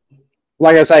 it's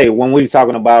like I say, when we was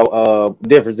talking about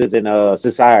differences in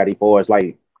society for us,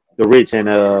 like the rich and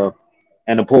the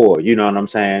poor, you know what I'm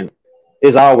saying?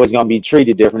 It's always gonna be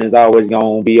treated different. It's always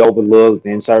gonna be overlooked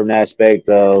in certain aspects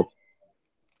of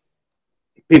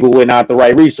people without the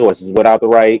right resources, without the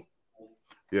right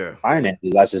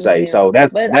finances, I should say. So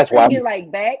that's why.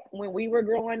 Like back when we were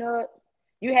growing up,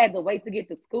 you had to wait to get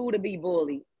to school to be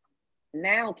bullied.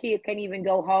 Now kids can't even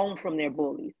go home from their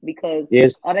bullies because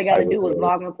all they got to do is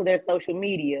log onto their social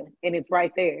media and it's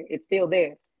right there. It's still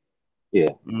there.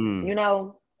 Yeah. You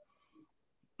know.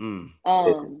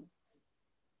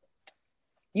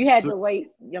 You had to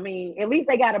wait. I mean, at least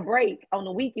they got a break on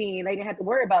the weekend. They didn't have to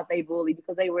worry about their bully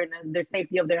because they were in their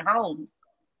safety of their homes.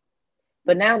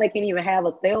 But now they can't even have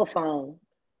a cell phone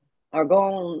or go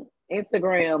on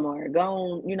Instagram or go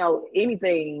on,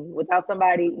 anything without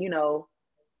somebody,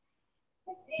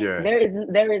 Yeah.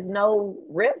 There is no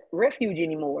refuge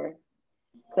anymore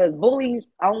because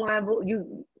online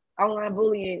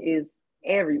bullying is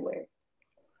everywhere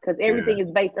because everything is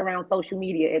based around social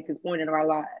media at this point in our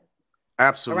lives.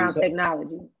 Absolutely. Around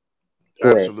technology.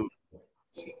 Absolutely.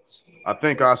 I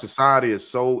think our society is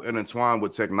so intertwined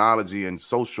with technology and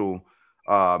social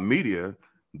media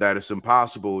that it's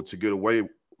impossible to get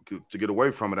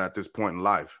away from it at this point in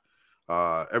life.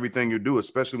 Everything you do,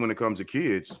 especially when it comes to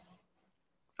kids,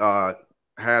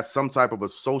 has some type of a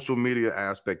social media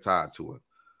aspect tied to it.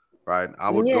 Right. I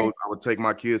would take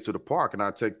my kids to the park and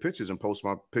I'd take pictures and post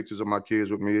my pictures of my kids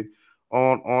with me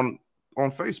on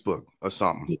Facebook or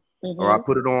something. Or I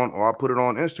put it on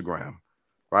Instagram,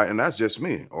 right? And that's just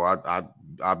me. Or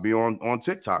I'd be on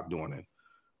TikTok doing it.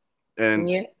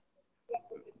 And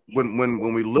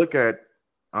when we look at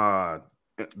how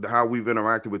we've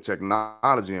interacted with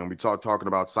technology and we talking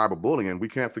about cyberbullying, we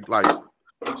can't forget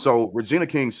so Regina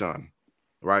King's son,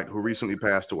 right, who recently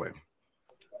passed away.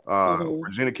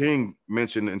 Regina King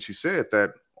mentioned and she said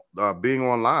that being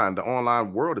online, the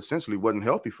online world essentially wasn't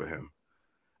healthy for him.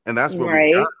 And that's what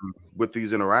we've gotten with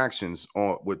these interactions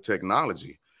with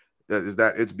technology. is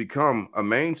that it's become a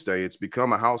mainstay. It's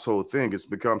become a household thing. It's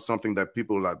become something that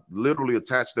people like literally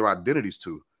attach their identities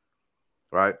to,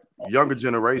 right? Younger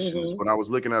generations. When I was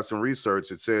looking at some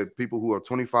research, it said people who are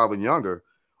 25 and younger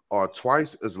are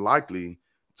twice as likely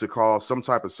to cause some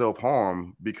type of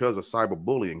self-harm because of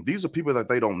cyberbullying. These are people that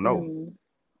they don't know,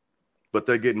 but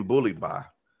they're getting bullied by.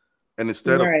 And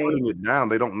instead of putting it down,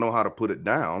 they don't know how to put it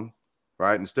down,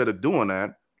 right? Instead of doing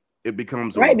that, it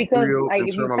becomes a because real like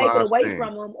if you take it internalized away thing.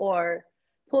 from them or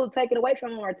take it away from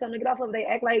them or tell them to get off of them, they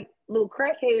act like little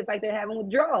crackheads, like they're having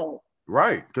withdrawals.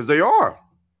 Right, because they are.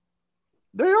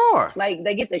 They are. Like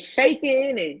they get to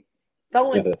shaking and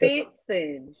throwing fits,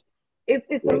 and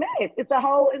it's a mess. It's a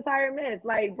whole entire mess.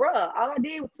 Like, bruh, all I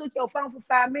did was took your phone for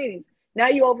 5 minutes. Now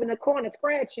you over in the corner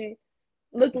scratching,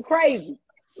 looking crazy.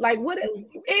 Like, what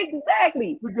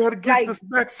exactly? We gotta get us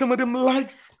back some of them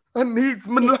likes. I need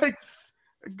some likes.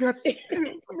 I got you.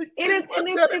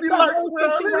 It's a whole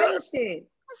situation.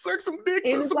 Suck some dick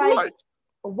and for it's some like, likes.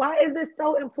 Why is this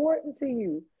so important to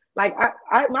you? Like,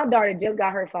 my daughter just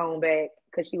got her phone back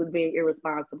because she was being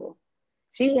irresponsible.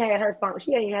 She had her phone.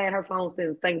 She ain't had her phone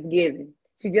since Thanksgiving.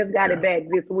 She just got it back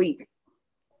this week.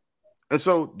 And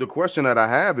so the question that I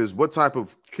have is, what type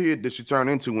of kid did she turn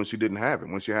into when she didn't have it,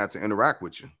 when she had to interact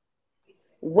with you?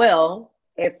 Well,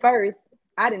 at first,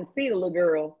 I didn't see the little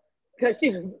girl because she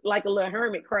was like a little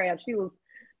hermit crab. She was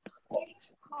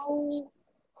all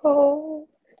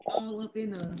up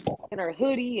in her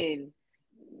hoodie and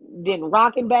then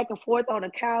rocking back and forth on the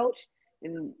couch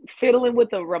and fiddling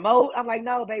with the remote. I'm like,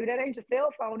 no, baby, that ain't your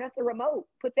cell phone. That's the remote.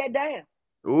 Put that down.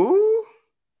 Ooh.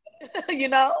 You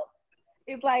know?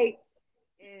 It's like,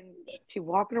 and she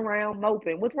walking around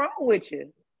moping. What's wrong with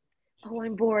you? Oh,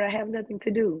 I'm bored. I have nothing to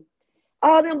do.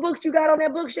 All them books you got on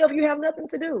that bookshelf, you have nothing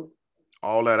to do.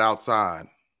 All that outside.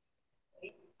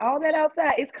 All that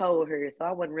outside. It's cold here, so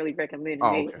I wouldn't really recommend it.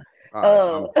 Okay.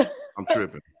 All right. I'm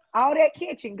tripping. All that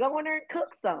kitchen, go in there and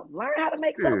cook something. Learn how to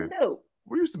make something new.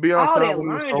 We used to be outside. All that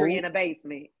laundry in the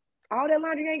basement. All that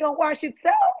laundry ain't gonna wash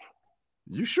itself.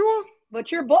 You sure?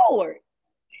 But you're bored.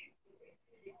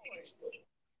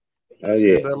 Oh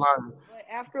yeah. But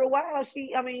after a while, I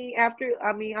say after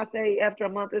a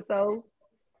month or so.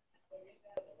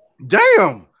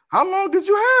 Damn! How long did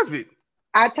you have it?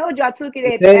 I told you I took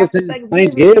it after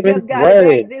Thanksgiving. Just got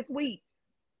it back this week.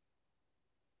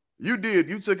 You did.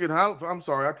 You took it how? I'm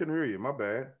sorry, I couldn't hear you. My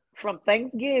bad. From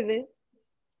Thanksgiving.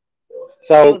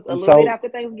 So it was a little bit after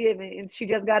Thanksgiving, and she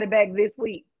just got it back this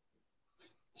week.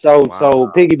 So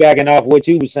piggybacking off what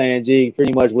you were saying, G,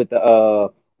 pretty much with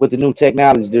the new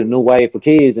technology, the new way for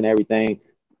kids and everything,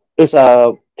 it's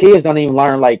kids don't even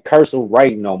learn like cursive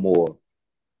writing no more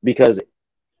because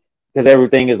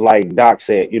everything is like doc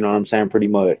set, you know what I'm saying? Pretty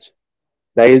much.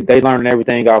 They learn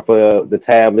everything off of the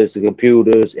tablets, the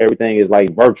computers, everything is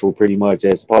like virtual pretty much,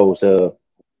 as opposed to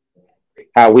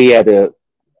how we had to.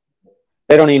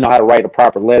 They don't even know how to write a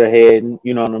proper letterhead,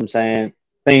 you know what I'm saying?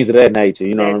 Things of that nature,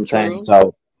 you know what I'm saying?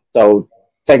 So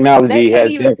technology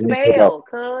has definitely spell,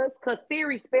 cause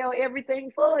Siri spell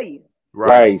everything for you.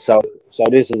 Right. So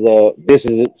this is a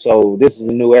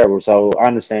new era. So I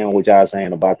understand what y'all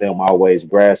saying about them always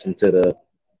grasping to the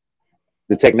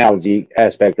technology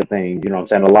aspect of things, you know what I'm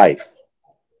saying, of life.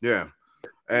 Yeah.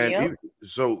 And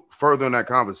so further in that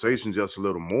conversation just a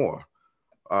little more,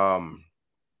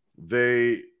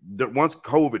 once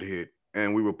COVID hit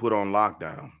and we were put on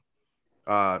lockdown,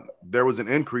 there was an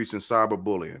increase in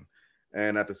cyberbullying.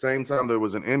 And at the same time there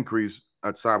was an increase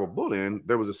at cyberbullying,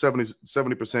 there was a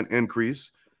 70%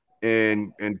 increase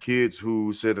in kids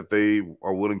who said that they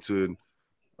are willing to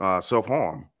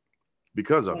self-harm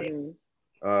because of it.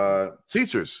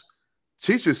 Teachers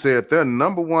said their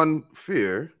number one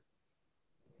fear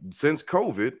since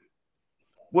COVID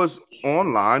was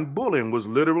online bullying, was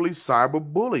literally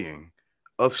cyberbullying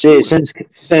of shit. Since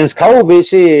COVID,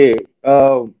 shit,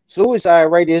 suicide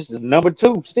rate is number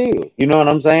 2 still. You know what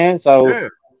I'm saying? So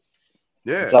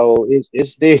yeah. So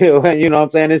it's still, you know what I'm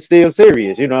saying? It's still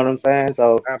serious. You know what I'm saying?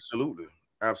 So absolutely.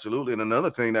 And another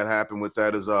thing that happened with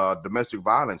that is domestic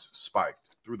violence spiked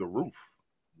through the roof.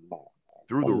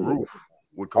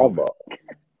 With COVID.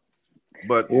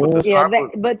 But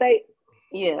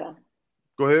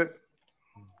Go ahead.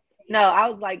 No, I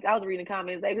was reading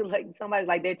comments. They was like, somebody's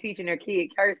like they're teaching their kid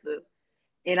cursive,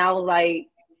 and I was like,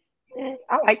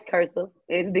 I like cursive,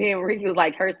 and then Rick was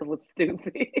like, cursive was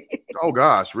stupid. Oh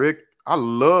gosh, Rick, I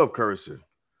love cursive.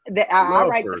 I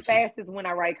write cursive the fastest when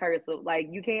I write cursive. Like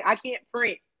I can't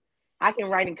print. I can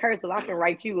write in cursive. I can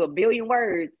write you 1 billion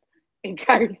words in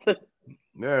cursive.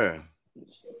 Yeah,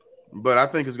 but I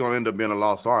think it's going to end up being a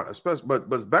lost art, especially.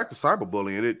 But back to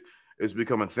cyberbullying, it's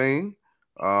become a thing.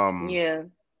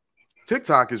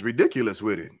 TikTok is ridiculous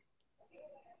with it.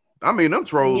 I mean, them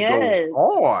trolls go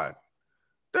hard.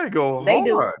 They go They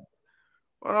hard. Do.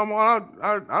 But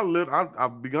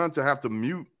I've begun to have to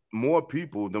mute more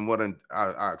people than what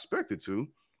I expected to,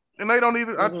 and they don't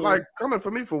even like coming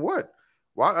for me for what?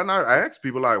 Why? And I ask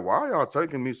people like, why y'all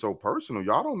taking me so personal?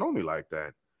 Y'all don't know me like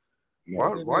that.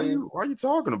 Why you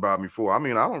talking about me for? I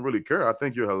mean, I don't really care. I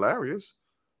think you're hilarious.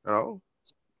 You know,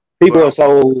 people are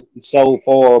so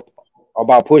far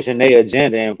about pushing their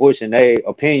agenda and pushing their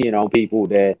opinion on people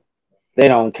that they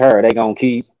don't care. They gonna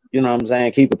keep, you know what I'm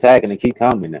saying, keep attacking and keep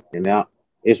coming. And now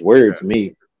it's weird to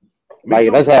me. Me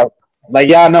too. Let's have, like,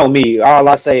 y'all know me. All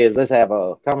I say is let's have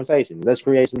a conversation. Let's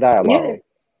create some dialogue. Yeah.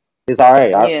 It's all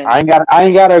right. I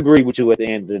ain't gotta agree with you at the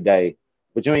end of the day,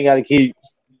 but you ain't gotta keep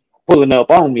pulling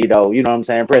up on me though. You know what I'm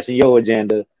saying? Pressing your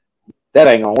agenda. That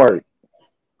ain't gonna work.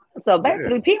 So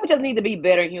basically, people just need to be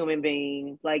better human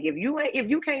beings. Like if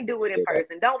you can't do it in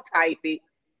person, don't type it.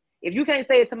 If you can't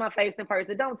say it to my face in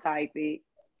person, don't type it.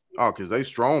 Oh, because they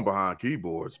strong behind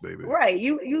keyboards, baby. Right.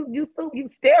 You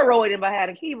steroiding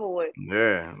behind a keyboard.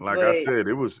 Yeah, like I said,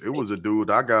 it was a dude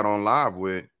I got on live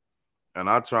with, and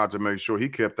I tried to make sure he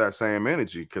kept that same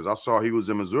energy because I saw he was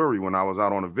in Missouri when I was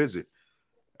out on a visit.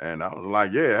 And I was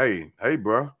like, yeah, hey,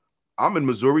 bro, I'm in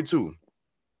Missouri too.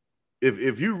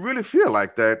 If you really feel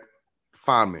like that,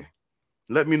 find me.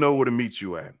 Let me know where to meet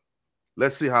you at.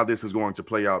 Let's see how this is going to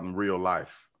play out in real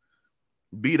life.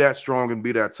 Be that strong and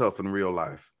be that tough in real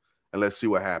life. And let's see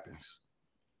what happens.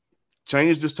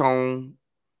 Changed his tone.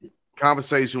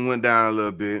 Conversation went down a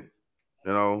little bit.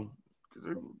 You know,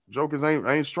 jokers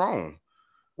ain't strong.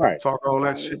 Right. Talk all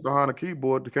that shit behind a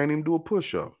keyboard. They can't even do a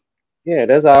push-up. Yeah,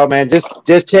 that's all, man. Just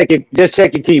check it. Just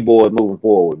check your keyboard moving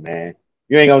forward, man.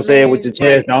 You ain't gonna say it with your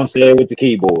chest. Don't say it with the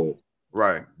keyboard.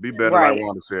 Right. Be better, like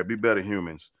Wanda said. Be better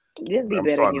humans. Just be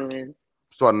better humans.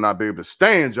 Starting to not be able to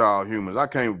stand y'all humans. I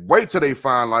can't wait till they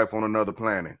find life on another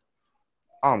planet.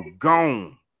 I'm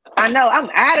gone. I know. I'm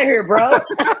out of here, bro.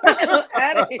 I'm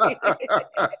out of here.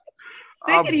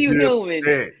 Sick of you humans.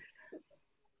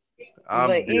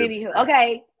 But anywho,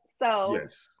 okay. So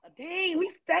dang,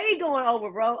 we stay going over,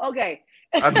 bro. Okay.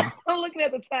 I'm looking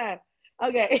at the time.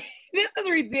 Okay. This is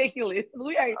ridiculous.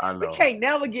 We can't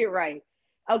never get right.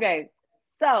 Okay.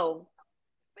 So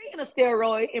speaking of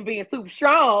steroid and being super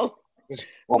strong,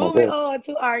 moving on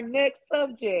to our next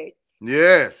subject.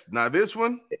 Yes. Now this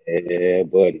one. Yeah,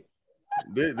 buddy.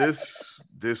 This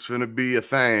gonna be a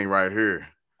thing right here.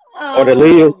 Or the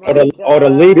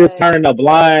leaders turning a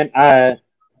blind eye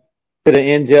to the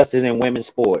injustice in women's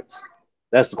sports.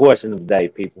 That's the question of the day,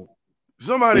 people.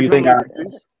 Somebody come look at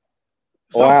this.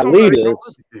 Or our leaders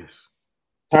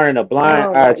turning a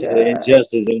blind eye to the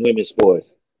injustice in women's sports.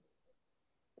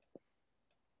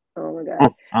 Oh my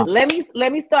God.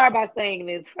 Let me start by saying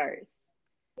this first.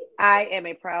 I am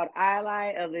a proud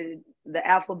ally of the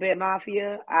Alphabet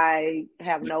Mafia. I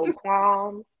have no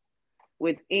qualms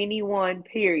with anyone,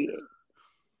 period.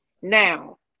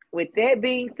 Now, with that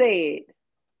being said,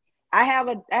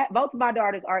 both of my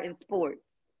daughters are in sports.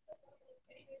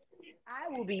 I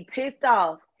will be pissed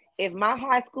off if my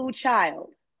high school child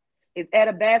is at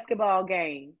a basketball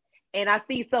game and I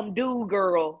see some dude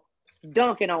girl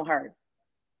dunking on her.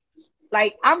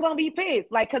 Like, I'm going to be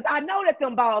pissed. Like, because I know that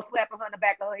them balls slapping her in the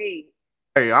back of her head.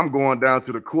 Hey, I'm going down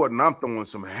to the court and I'm throwing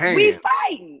some hands. We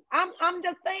fighting. I'm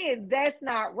just saying that's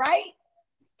not right.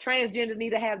 Transgenders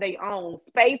need to have their own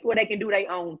space where they can do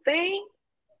their own thing.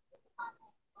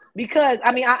 Because,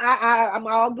 I mean, I'm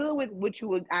all good with what you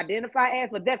would identify as,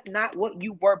 but that's not what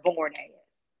you were born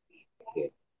as.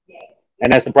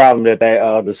 And that's the problem that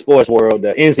the sports world,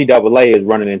 the NCAA is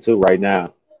running into right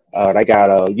now. They got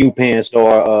a UPenn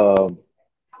star,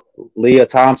 Leah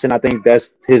Thompson, I think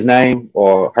that's his name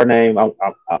or her name. I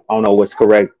don't know what's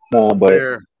correct form, but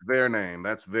their name.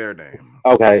 That's their name.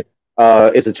 Okay.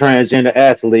 It's a transgender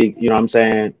athlete, you know what I'm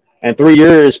saying? And 3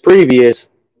 years previous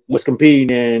was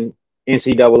competing in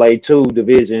NCAA 2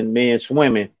 division men's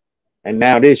swimming. And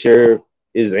now this year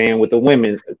is in with the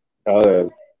women,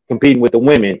 competing with the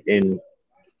women in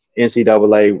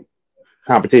NCAA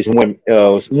competition,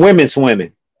 women's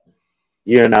swimming.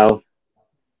 You know,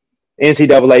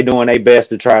 NCAA doing their best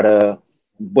to try to,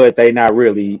 but they not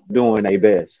really doing their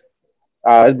best.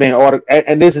 It's been ordered,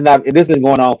 and this has been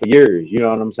going on for years. You know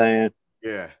what I'm saying?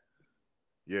 Yeah.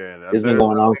 It's been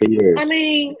going on for years. I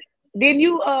mean, didn't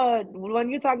you when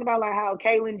you're talking about like how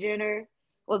Caitlyn Jenner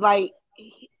was like,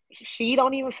 she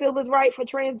don't even feel it's right for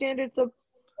transgender to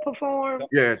perform.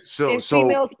 Yeah, in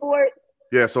female sports.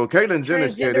 Yeah, so Caitlyn Jenner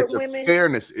said it's a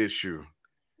fairness issue.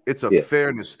 It's a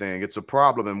fairness thing. It's a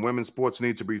problem, and women's sports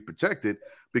need to be protected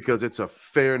because it's a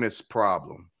fairness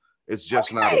problem. It's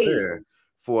just not fair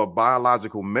for a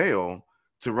biological male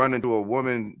to run into a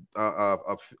woman,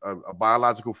 a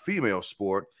biological female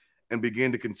sport, and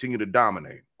begin to continue to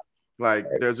dominate. Like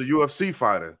there's a UFC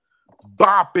fighter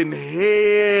bopping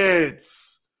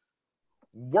heads,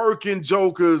 working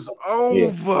jokers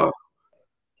over,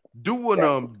 doing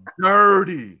them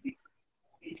dirty.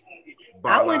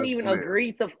 I wouldn't even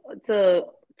agree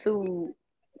to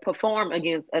perform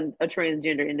against a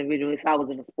transgender individual if I was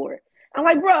in a sport. I'm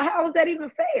like, bro, how is that even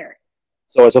fair?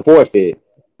 So it's a forfeit.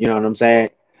 You know what I'm saying?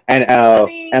 And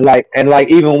and like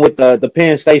even with the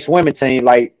Penn State swimming team,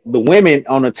 like the women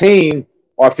on the team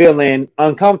are feeling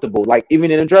uncomfortable, like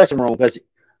even in the dressing room, because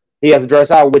he has to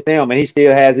dress out with them and he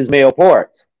still has his male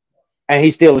parts. And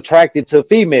he's still attracted to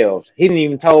females. He didn't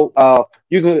even told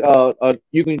you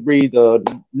can read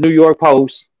the New York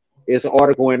Post. It's an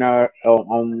article in there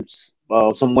on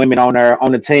some women on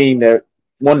the team that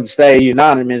wanted to stay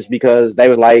anonymous because they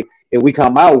were like, if we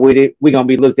come out with it, we're gonna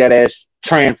be looked at as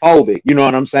transphobic. You know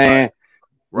what I'm saying?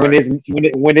 Right.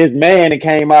 When this man that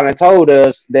came out and told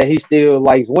us that he still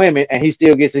likes women and he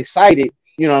still gets excited,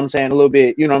 you know what I'm saying, a little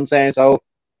bit, you know what I'm saying? So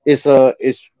it's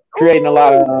creating a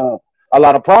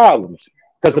lot of problems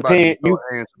because the pen you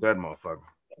answer that motherfucker,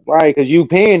 right? Because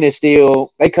UPenn is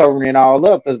still they covering it all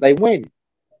up because they win.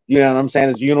 You know what I'm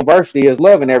saying? The university is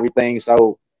loving everything,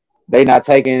 so they're not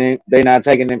taking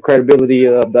the credibility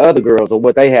of the other girls or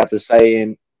what they have to say,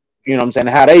 and you know what I'm saying,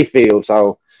 how they feel.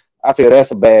 So I feel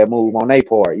that's a bad move on their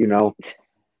part. You know.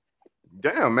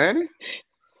 Damn, Manny.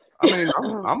 I mean,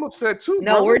 I'm upset too.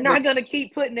 No, we're not gonna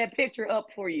keep putting that picture up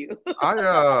for you.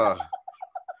 I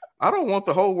don't want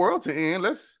the whole world to end.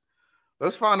 Let's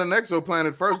find an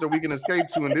exoplanet first that we can escape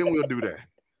to, and then we'll do that.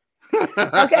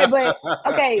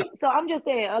 Okay, so I'm just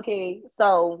saying, okay,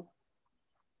 so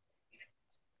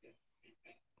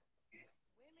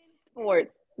women's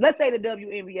sports, let's say the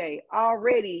WNBA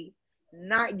already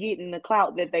not getting the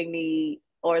clout that they need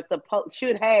or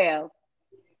should have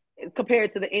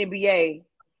compared to the NBA.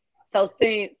 So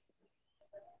since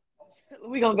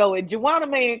we're gonna go with Juwanna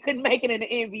Man couldn't make it in the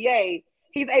NBA,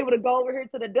 he's able to go over here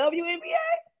to the WNBA.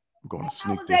 I'm gonna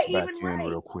sneak this back in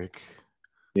real quick.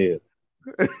 Yeah.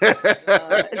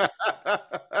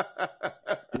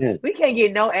 We can't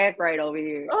get no act right over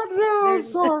here. Oh no,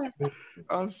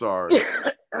 I'm sorry.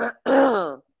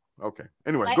 Okay.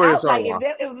 Anyway, go ahead. Sorry,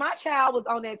 if my child was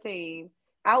on that team,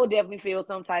 I would definitely feel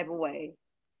some type of way.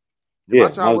 Yeah, my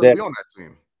child wouldn't be on that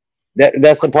team.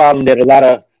 That's the problem that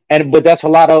but that's a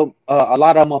lot of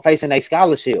them are facing their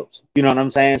scholarships. You know what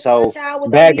I'm saying? So my child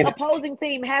was on the opposing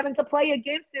team having to play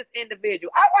against this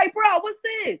individual. I'm like, bro, what's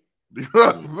this?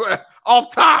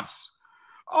 Off tops.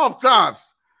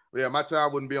 Yeah, my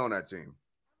child wouldn't be on that team.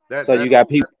 You got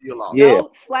people,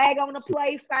 flag on the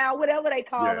play, foul, whatever they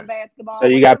call in basketball. So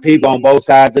you got people on both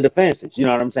sides of the fences. You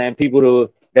know what I'm saying? People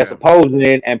that's opposing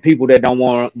it, and people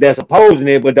that's opposing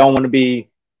it but don't want to be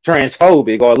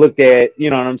transphobic or looked at, you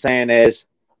know what I'm saying, as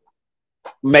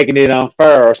making it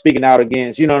unfair or speaking out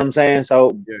against. You know what I'm saying?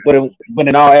 So, but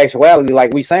in all actuality,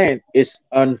 like we saying, it's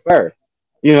unfair.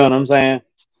 You know what I'm saying?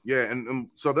 Yeah, and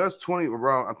so there's 20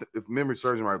 around, if memory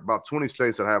serves me right, about 20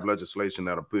 states that have legislation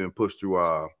that are being pushed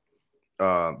through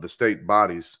the state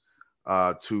bodies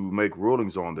to make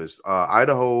rulings on this.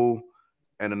 Idaho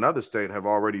and another state have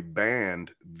already banned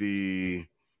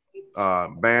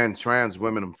trans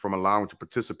women from allowing to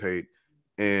participate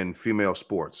in female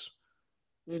sports.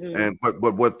 Mm-hmm. And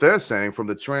but what they're saying from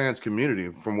the trans community,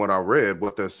 from what I read,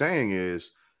 what they're saying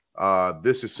is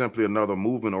this is simply another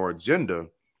movement or agenda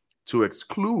to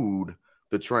exclude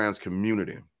the trans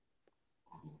community.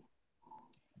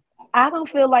 I don't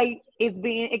feel like it's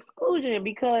being exclusion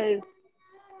because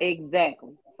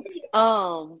exactly.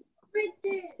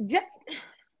 Just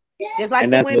like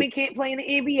the women can't play in the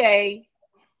NBA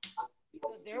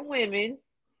because they're women.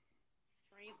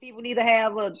 Trans people need to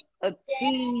have a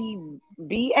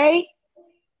TBA.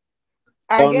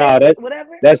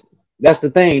 Whatever. That's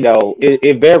the thing though.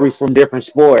 It varies from different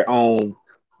sport on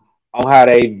how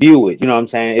they view it. You know what I'm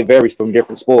saying? It varies from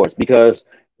different sports because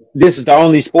this is the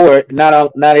only sport.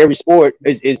 Not every sport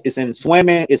is in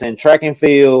swimming. It's in track and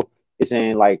field. It's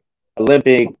in like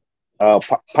Olympic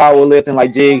powerlifting,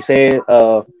 like Jig said.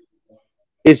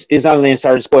 It's only in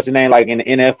certain sports. It ain't like in the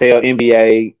NFL,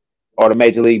 NBA, or the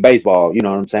Major League Baseball. You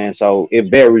know what I'm saying? So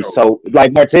it varies. So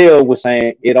like Martell was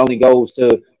saying, it only goes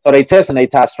to so they testing their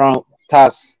testosterone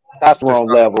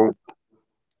level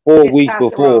 4 weeks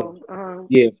before.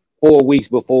 Yeah. 4 weeks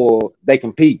before they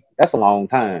compete. That's a long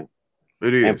time.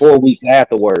 It is. And 4 weeks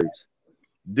afterwards.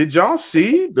 Did y'all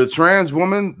see the trans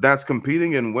woman that's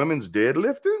competing in women's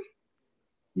deadlifting?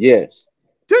 Yes.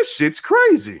 This shit's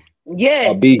crazy.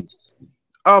 Yes. A beast.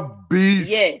 A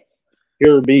beast. Yes.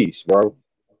 Pure beast, bro.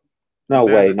 No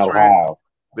There's way, a no how.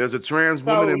 there's a trans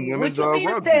woman So in what women's you mean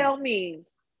to rugby. tell me?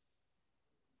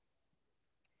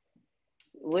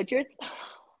 What you're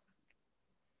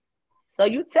so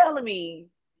you telling me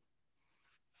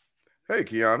Hey,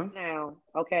 Kiana. now,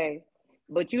 okay?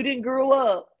 But you didn't grow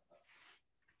up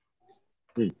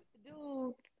Hmm.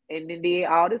 dudes and then did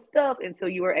all this stuff until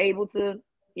you were able to,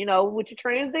 with your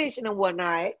transition and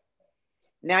whatnot.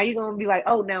 Now you're gonna be like,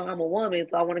 oh, now I'm a woman,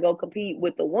 so I want to go compete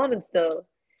with the woman stuff.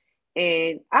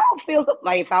 And I don't feel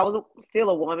like if I was still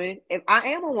a woman, if I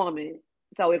am a woman,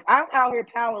 so if I'm out here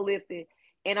powerlifting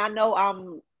and I know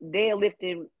I'm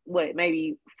deadlifting what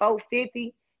maybe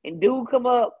 450, and dude come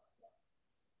up,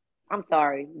 I'm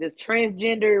sorry, this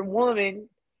transgender woman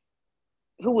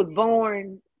who was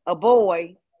born a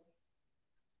boy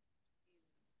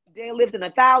deadlifting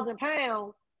 1,000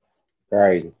 pounds.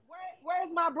 Crazy. Where's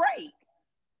my break?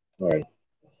 Right.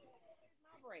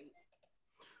 My break.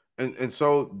 And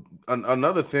so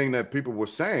another thing that people were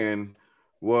saying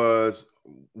was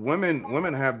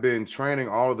women have been training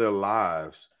all of their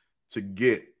lives to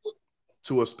get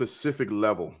to a specific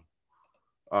level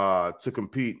to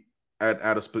compete at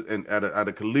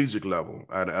a collegiate level,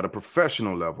 at a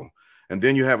professional level. And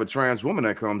then you have a trans woman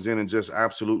that comes in and just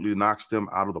absolutely knocks them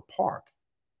out of the park.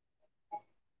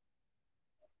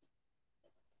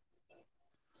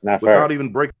 It's not Without fair.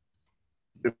 even breaking.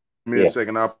 Give me a Yeah.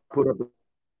 second. I'll put up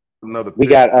another We pic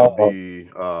got of the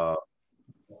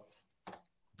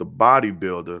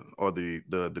bodybuilder or the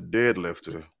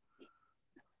deadlifter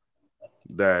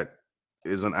that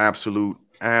is an absolute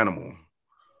animal.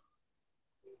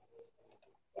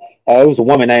 it was a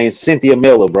woman named Cynthia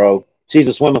Miller, bro. She's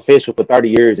a swim official for 30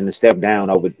 years and then stepped down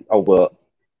over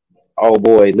old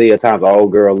boy Leah Thompson,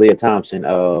 old girl Leah Thompson,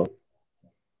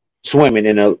 swimming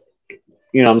in a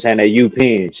you know what I'm saying, that U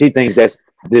Penn. She thinks that's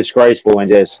disgraceful and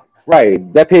just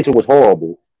right. That picture was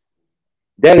horrible.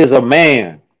 That is a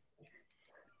man.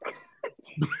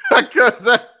 Because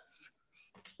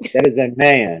That is a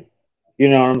man. You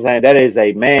know what I'm saying? That is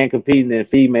a man competing in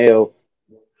female.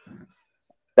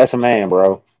 That's a man,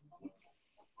 bro.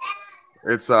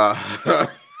 it's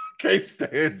can't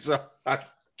stand you.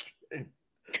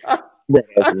 Bro,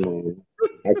 that's a man.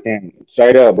 I can't.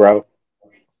 Straight up, bro.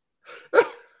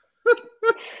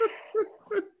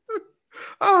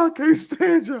 I can't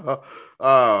stand you.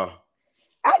 I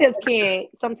just can't.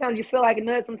 Sometimes you feel like a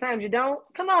nut, sometimes you don't.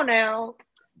 Come on now.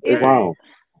 It's It's Hey, wrong.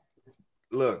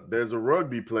 look, there's a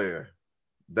rugby player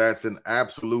that's an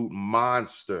absolute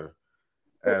monster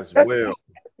as well.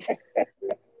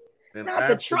 An not the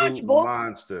absolute Trunchbull.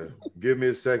 monster. Give me a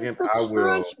It's second. the I will.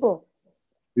 Trunchbull.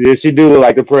 Yeah, she do look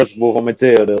like the principal from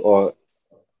Matilda, or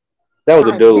that was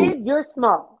a I'm dude. big, you're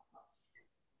small.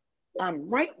 I'm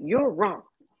right, you're wrong.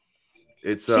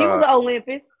 It's She was an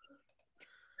Olympus.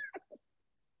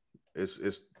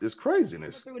 it's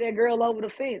craziness. Threw that girl over the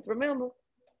fence, remember?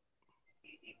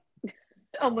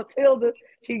 On Matilda,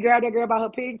 she grabbed that girl by her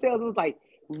pigtails and was like,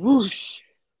 whoosh,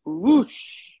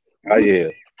 whoosh, Oh whoosh. yeah.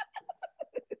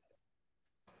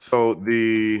 So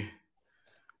the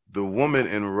woman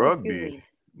in Oh, excuse rugby me.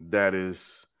 that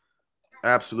is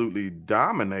absolutely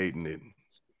dominating it.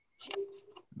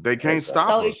 They can't stop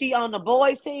So her. is she on the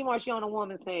boys' team or is she on the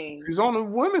women's team? She's on the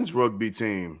women's rugby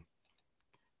team.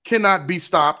 Cannot be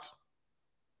stopped.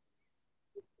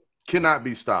 Cannot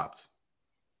be stopped.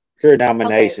 Pure Okay,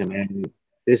 domination, man.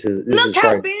 This look is how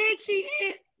crazy. big she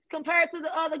is compared to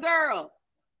the other girl.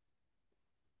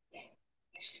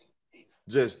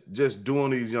 Just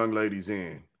doing these young ladies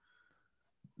in.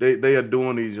 They are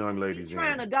doing these young She's ladies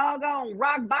trying in. to doggone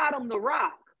rock bottom the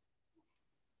rock.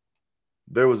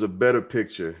 There was a better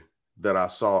picture that I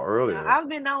saw Now, earlier. I've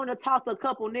been known to toss a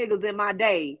couple niggas in my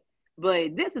day,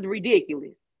 but this is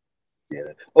ridiculous. Yeah.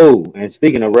 Oh, and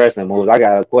speaking of wrestling moves, I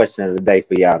got a question of the day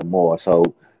for y'all tomorrow. So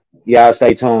y'all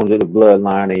stay tuned to the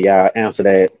Bloodline and y'all answer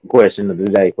that question of the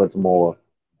day for tomorrow.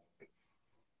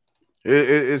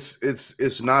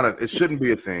 It's not a it shouldn't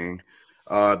be a thing.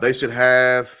 They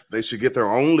should get their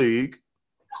own league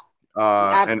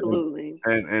uh and and Absolutely.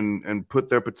 and put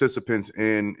their participants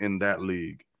in that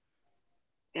league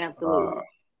uh Absolutely.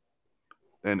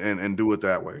 and do it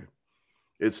that way.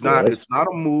 Yeah, It's not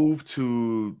a move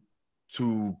to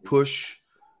push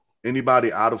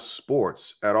anybody out of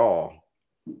sports at all.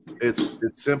 It's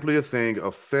simply a thing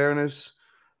of fairness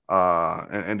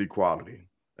and equality.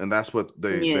 And that's what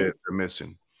they're Yes.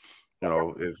 missing. You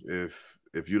know,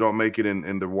 if you don't make it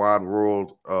in the wide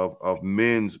world of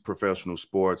men's professional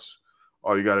sports,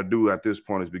 all you got to do at this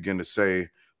point is begin to say,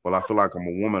 "Well, I feel like I'm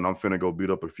a woman. I'm finna go beat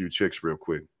up a few chicks real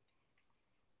quick.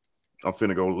 I'm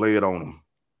finna go lay it on them."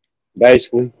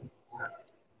 Basically.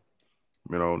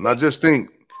 You know, now just think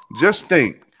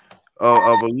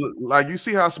of a like you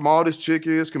see how small this chick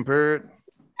is compared,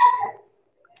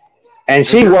 And and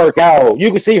she just work out. You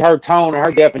can see her tone and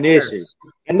her definition. yes,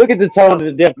 And look at the tone and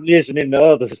the definition in the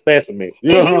other specimen.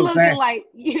 You And know what he I'm looking saying? like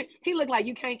he look like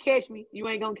you can't catch me. You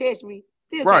ain't gonna catch me.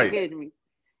 Still can't right. catch me.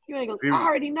 You ain't gonna. He, I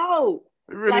already know.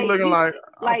 he really Like looking you, like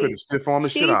I'm finna like stiff on the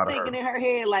shit she's out of thinking her. in her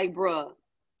head, like, bruh,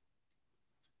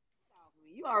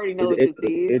 you already know It what it, this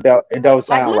is. it don't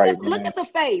Like, sound right, look man. at the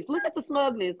face. Look at the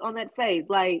smugness on that face.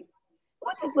 Like,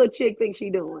 what this little chick think she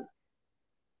doing?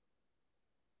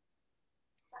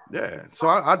 Yeah, so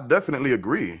I definitely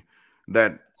agree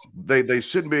that they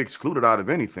shouldn't be excluded out of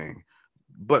anything,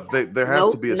 but there has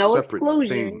to No, be a no separate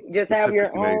exclusion. thing Just have your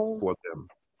specifically made own. for them.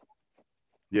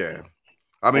 Yeah,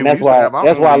 I And mean we used to have our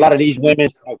that's own why a lot of leagues. these women.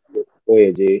 Go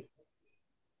ahead, G.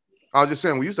 I was just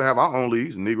saying we used to have our own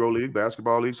leagues, Negro League,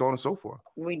 basketball league, so on and so forth.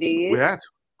 We We did. had to,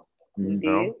 We Mhm.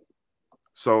 you know. did.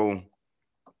 So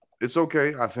it's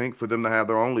okay, I think, for them to have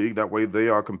their own league. That way, they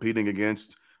are competing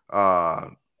against uh,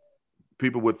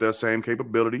 people with their same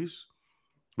capabilities,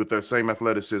 with their same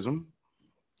athleticism,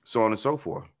 so on and so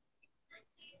forth.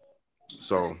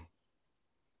 So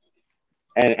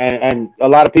And a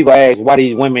lot of people ask why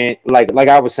these women, like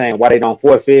I was saying, why they don't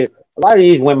forfeit. A lot of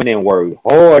these women didn't work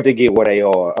hard to get where they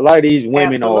are. A lot of these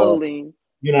women are, Absolutely.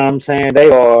 you know what I'm saying, they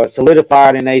are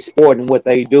solidified in they sport and what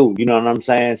they do. You know what I'm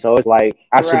saying? So it's like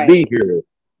I should be Right. here.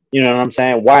 You know what I'm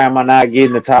saying? Why am I not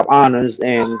getting the top honors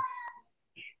and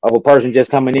of a person just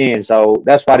coming in? So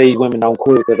that's why these women don't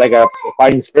quit because they got a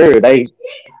fighting spirit.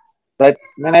 But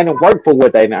man, they didn't work for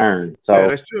what they earned. yeah, So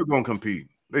they're still gonna compete.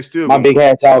 They still my gonna big compete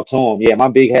hats off to them. Yeah, my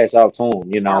big hats off to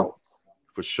them. You know.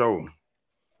 for sure.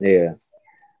 Yeah.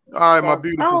 All right, my So,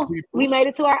 beautiful oh, we peoples, made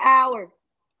it to our hour.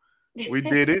 we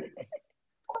did it.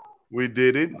 We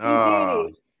did it. We did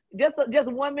it. Just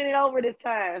 1 minute over this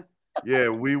time. Yeah,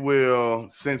 we will.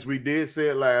 Since we did say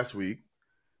it last week,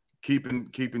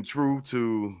 keeping true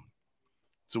to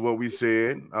what we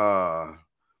said.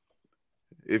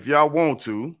 If y'all want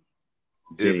to,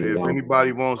 if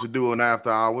anybody wants to do an after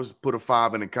hours, put a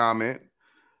 5 in the comment.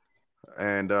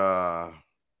 And I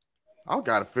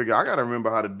gotta remember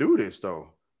how to do this though.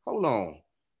 Hold on.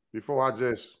 Before I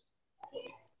just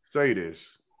say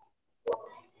this.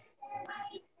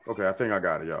 Okay, I think I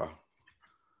got it, y'all.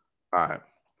 All right.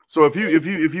 So if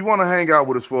you want to hang out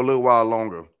with us for a little while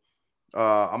longer,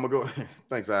 I'm gonna go.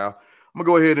 Thanks, Al. I'm gonna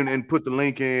go ahead and put the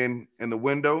link in the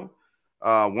window.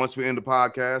 Once we end the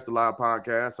podcast, the live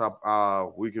podcast,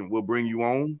 we'll bring you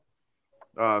on,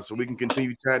 so we can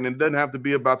continue chatting. It doesn't have to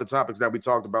be about the topics that we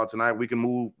talked about tonight. We can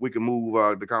move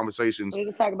the conversations We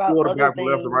can talk about other quarterback,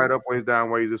 left to right, things. up ways, down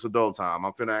ways. It's adult time.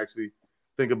 I'm finna actually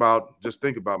think about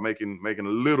making a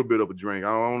little bit of a drink. I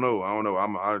don't know. I On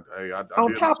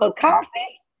did top of myself.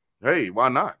 coffee? Hey, why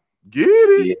not? Get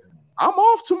it. Yeah. I'm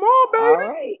off tomorrow, All baby.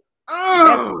 right.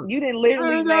 That's you didn't I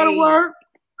literally ain't gotta made work.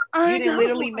 I you ain't didn't gotta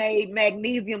literally work. made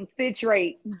magnesium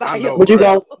citrate by I know, But you right?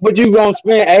 yourself. gonna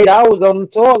spend 8 hours on the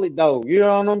toilet though. You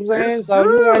know what I'm It's saying? So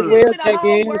you might as You good. well spent a check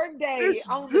whole in. work day It's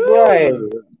on the Right.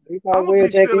 toilet. good. You might as I'm gonna well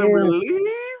be check feeling in.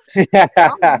 relieved.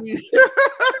 I'm gonna be.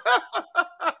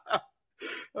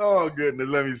 Oh goodness,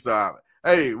 let me stop.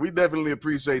 Hey, we definitely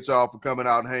appreciate y'all for coming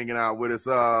out and hanging out with us.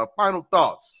 Final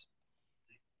thoughts.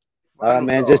 Final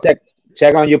Man, just thoughts.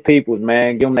 check on your peoples,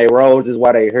 man. Give them their roses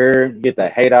while they here. Get the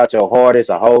hate out your heart. It's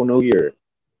a whole new year.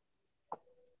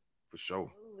 For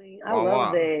sure. Absolutely. I Wow, love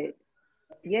wow. that.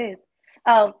 Yes.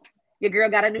 Your girl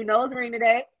got a new nose ring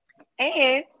today.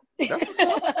 And That's what's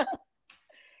up.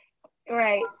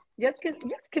 right. Just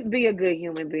could be a good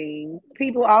human being.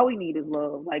 People, all we need is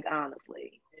love. Like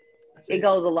honestly, it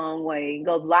goes a long way. It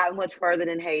goes a lot much further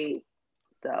than hate.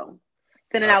 So,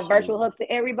 sending out virtual Absolutely. hugs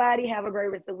to everybody. Have a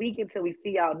great rest of the week until we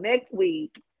see y'all next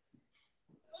week.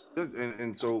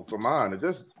 And so for mine, it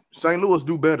just St. Louis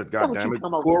do better. God Don't you damn it,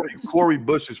 come over here. Corey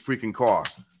Bush's freaking car,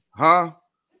 huh?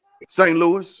 St.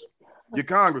 Louis, your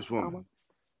Mama. congresswoman.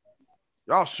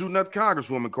 Y'all shooting at the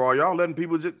congresswoman car. Y'all letting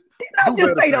people just I do just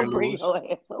better, say St. don't bring Louis. your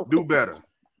ass over Do here. better.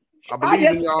 I I believe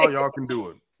in just y'all. say Y'all can do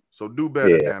it. So do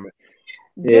better, Yeah. damn it.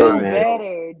 Yeah, All do right. man. So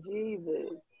better.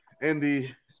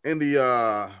 Jesus. in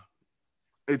the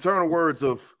eternal words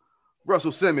of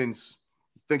Russell Simmons,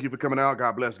 thank you for coming out.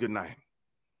 God bless. Good night.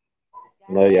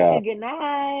 God Love bless you. y'all. Good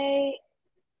night.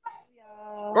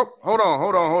 Y'all. Oh,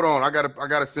 hold on. I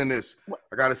gotta send this.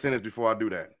 I gotta send this before I do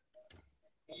that.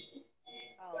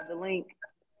 Oh, the link.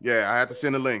 Yeah, I had to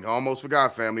send a link. I almost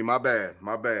forgot, family. My bad.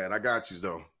 My bad. I got you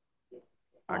though.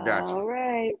 I got you. All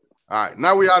right. All right.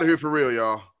 Now we out of here for real,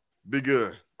 y'all. Be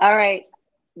good. All right.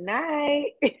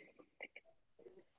 Night.